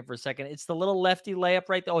Game one here for a second. It's the little lefty layup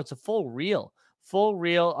right there. Oh, it's a full reel. Full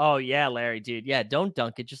reel. Oh, yeah, Larry, dude. Yeah, don't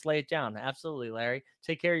dunk it. Just lay it down. Absolutely, Larry.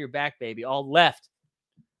 Take care of your back, baby. All left.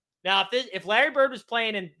 Now, if Larry Bird was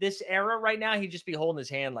playing in this era right now, he'd just be holding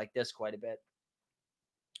his hand like this quite a bit.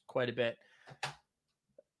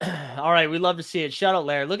 All right, we love to see it. Shout out,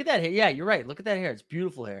 Larry. Look at that hair. Yeah, you're right. Look at that hair. It's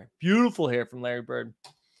beautiful hair. Beautiful hair from Larry Bird.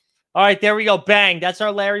 All right, there we go. Bang. That's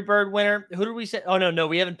our Larry Bird winner. Who do we say? Oh, no,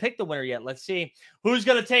 we haven't picked the winner yet. Let's see. Who's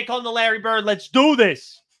going to take home the Larry Bird? Let's do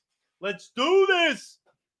this. It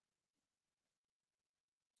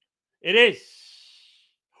is.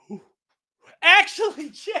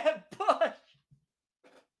 Actually, Jeb Bush.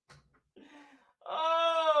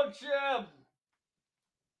 Oh, Jeb.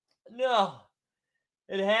 No.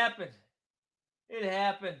 It happened.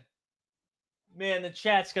 Man, the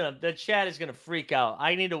chat is gonna freak out.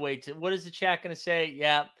 I need to wait. What is the chat gonna say?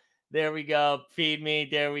 Yeah, there we go. Feed me.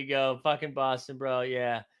 There we go. Fucking Boston, bro.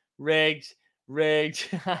 Yeah, rigged. I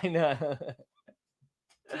know,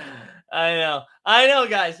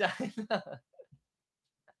 guys. I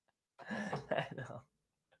know.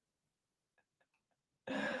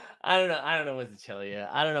 I don't know what to tell you.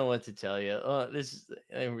 Oh,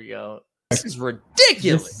 there we go. This is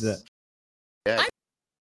ridiculous. Yeah.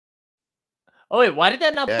 Oh, wait, why did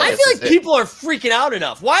that not? Yeah, I feel like people are freaking out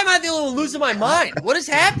enough. Why am I the only one losing my mind? What is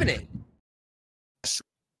happening?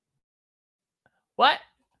 What?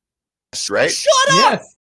 That's right. Shut up!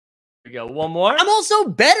 Yes. Here we go. One more. I'm also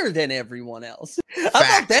better than everyone else. How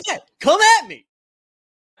about that? Come at me.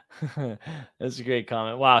 That's a great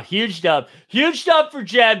comment. Wow, huge dub. Huge dub for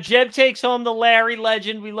Jeb. Jeb takes home the Larry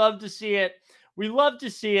Legend. We love to see it.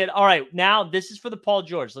 All right, now this is for the Paul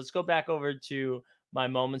George. Let's go back over to my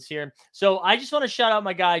moments here. So I just want to shout out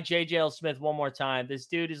my guy, JJL Smith, one more time. This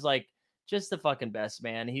dude is like just the fucking best,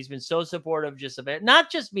 man. He's been so supportive just of it. Not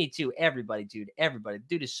just me, too. Everybody, dude. Everybody.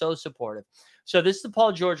 Dude is so supportive. So this is the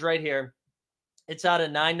Paul George right here. It's out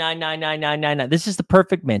of 9999999. This is the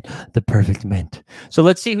perfect mint. The perfect mint. So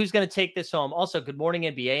let's see who's going to take this home. Also, good morning,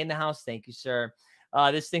 NBA in the house. Thank you, sir.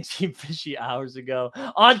 This thing seemed fishy hours ago.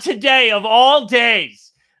 On today of all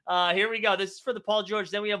days. Here we go. This is for the Paul George.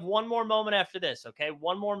 Then we have one more moment after this, okay?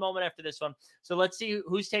 One more moment after this one. So let's see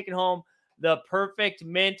who's taking home the perfect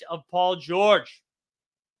mint of Paul George.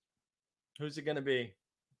 Who's it going to be?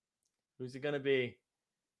 Who's it going to be?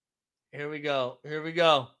 Here we go. Here we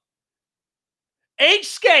go.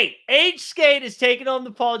 H-Skate. H-Skate is taking home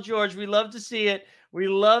the Paul George. We love to see it. We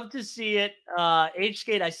love to see it.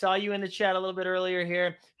 H-Skate, I saw you in the chat a little bit earlier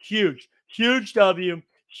here. Huge. Huge W.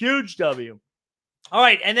 Huge W. All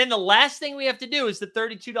right, and then the last thing we have to do is the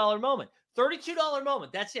 $32 moment. $32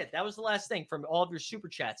 moment. That's it. That was the last thing from all of your super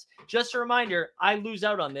chats. Just a reminder, I lose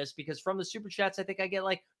out on this because from the super chats, I think I get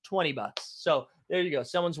like $20. So there you go.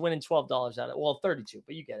 Someone's winning $12 out of it. Well, 32,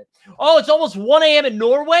 but you get it. Oh, it's almost 1 a.m. in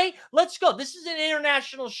Norway. Let's go. This is an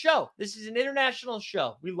international show. This is an international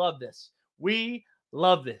show. We love this. We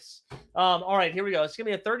love this. All right, here we go. It's going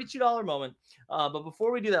to be a $32 moment. But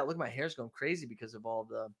before we do that, look, my hair's going crazy because of all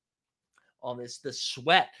the the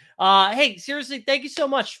sweat. Hey, seriously, thank you so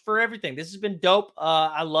much for everything. This has been dope.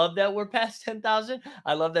 I love that we're past 10,000.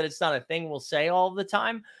 I love that it's not a thing we'll say all the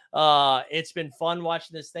time. It's been fun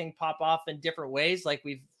watching this thing pop off in different ways. Like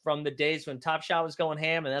from the days when Top Shot was going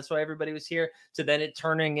ham and that's why everybody was here, to then it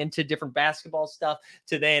turning into different basketball stuff,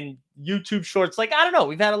 to then YouTube shorts. Like, I don't know.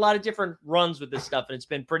 We've had a lot of different runs with this stuff and it's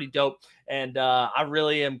been pretty dope. And I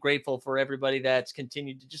really am grateful for everybody that's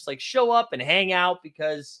continued to just like show up and hang out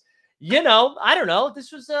because, you know, I don't know.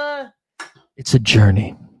 This was it's a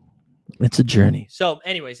journey. It's a journey. So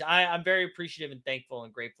anyways, I'm very appreciative and thankful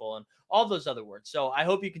and grateful and all those other words. So I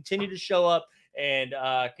hope you continue to show up and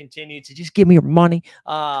continue to just give me your money.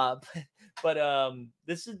 But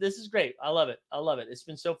this is great. I love it. I love it. It's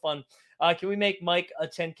been so fun. Can we make Mike a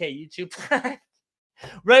 10K YouTube?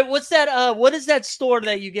 Right. What's that? What is that store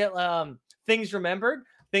that you get things remembered?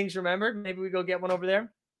 Things remembered. Maybe we go get one over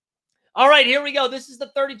there. All right, here we go. This is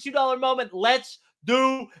the $32 moment. Let's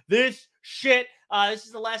do this shit. This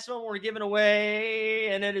is the last one we're giving away,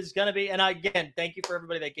 and it is going to be, and again, thank you for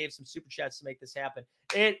everybody that gave some super chats to make this happen.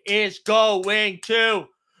 It is going to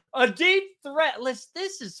a deep threat list.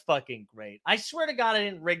 This is fucking great. I swear to God, I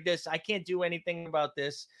didn't rig this. I can't do anything about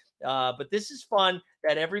this, but this is fun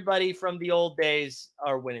that everybody from the old days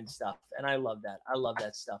are winning stuff, and I love that. I love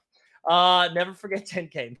that stuff. Never forget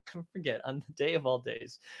 10K. Never forget on the day of all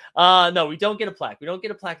days. No, we don't get a plaque. We don't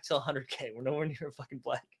get a plaque until 100K. We're nowhere near a fucking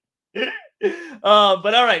plaque.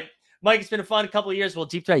 But all right, Mike, it's been a fun couple of years. Well,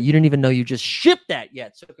 Deep Threat, you didn't even know you just shipped that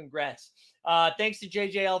yet. So congrats. Thanks to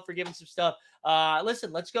JJL for giving some stuff.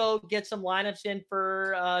 Listen, let's go get some lineups in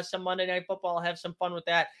for some Monday Night Football. I'll have some fun with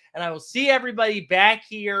that. And I will see everybody back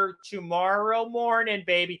here tomorrow morning,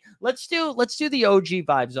 baby. Let's do the OG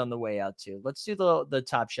vibes on the way out too. Let's do the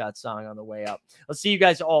Top Shot song on the way out. I'll see you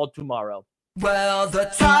guys all tomorrow. Well, the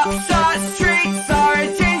Top Shot streets are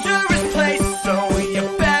a dangerous place, so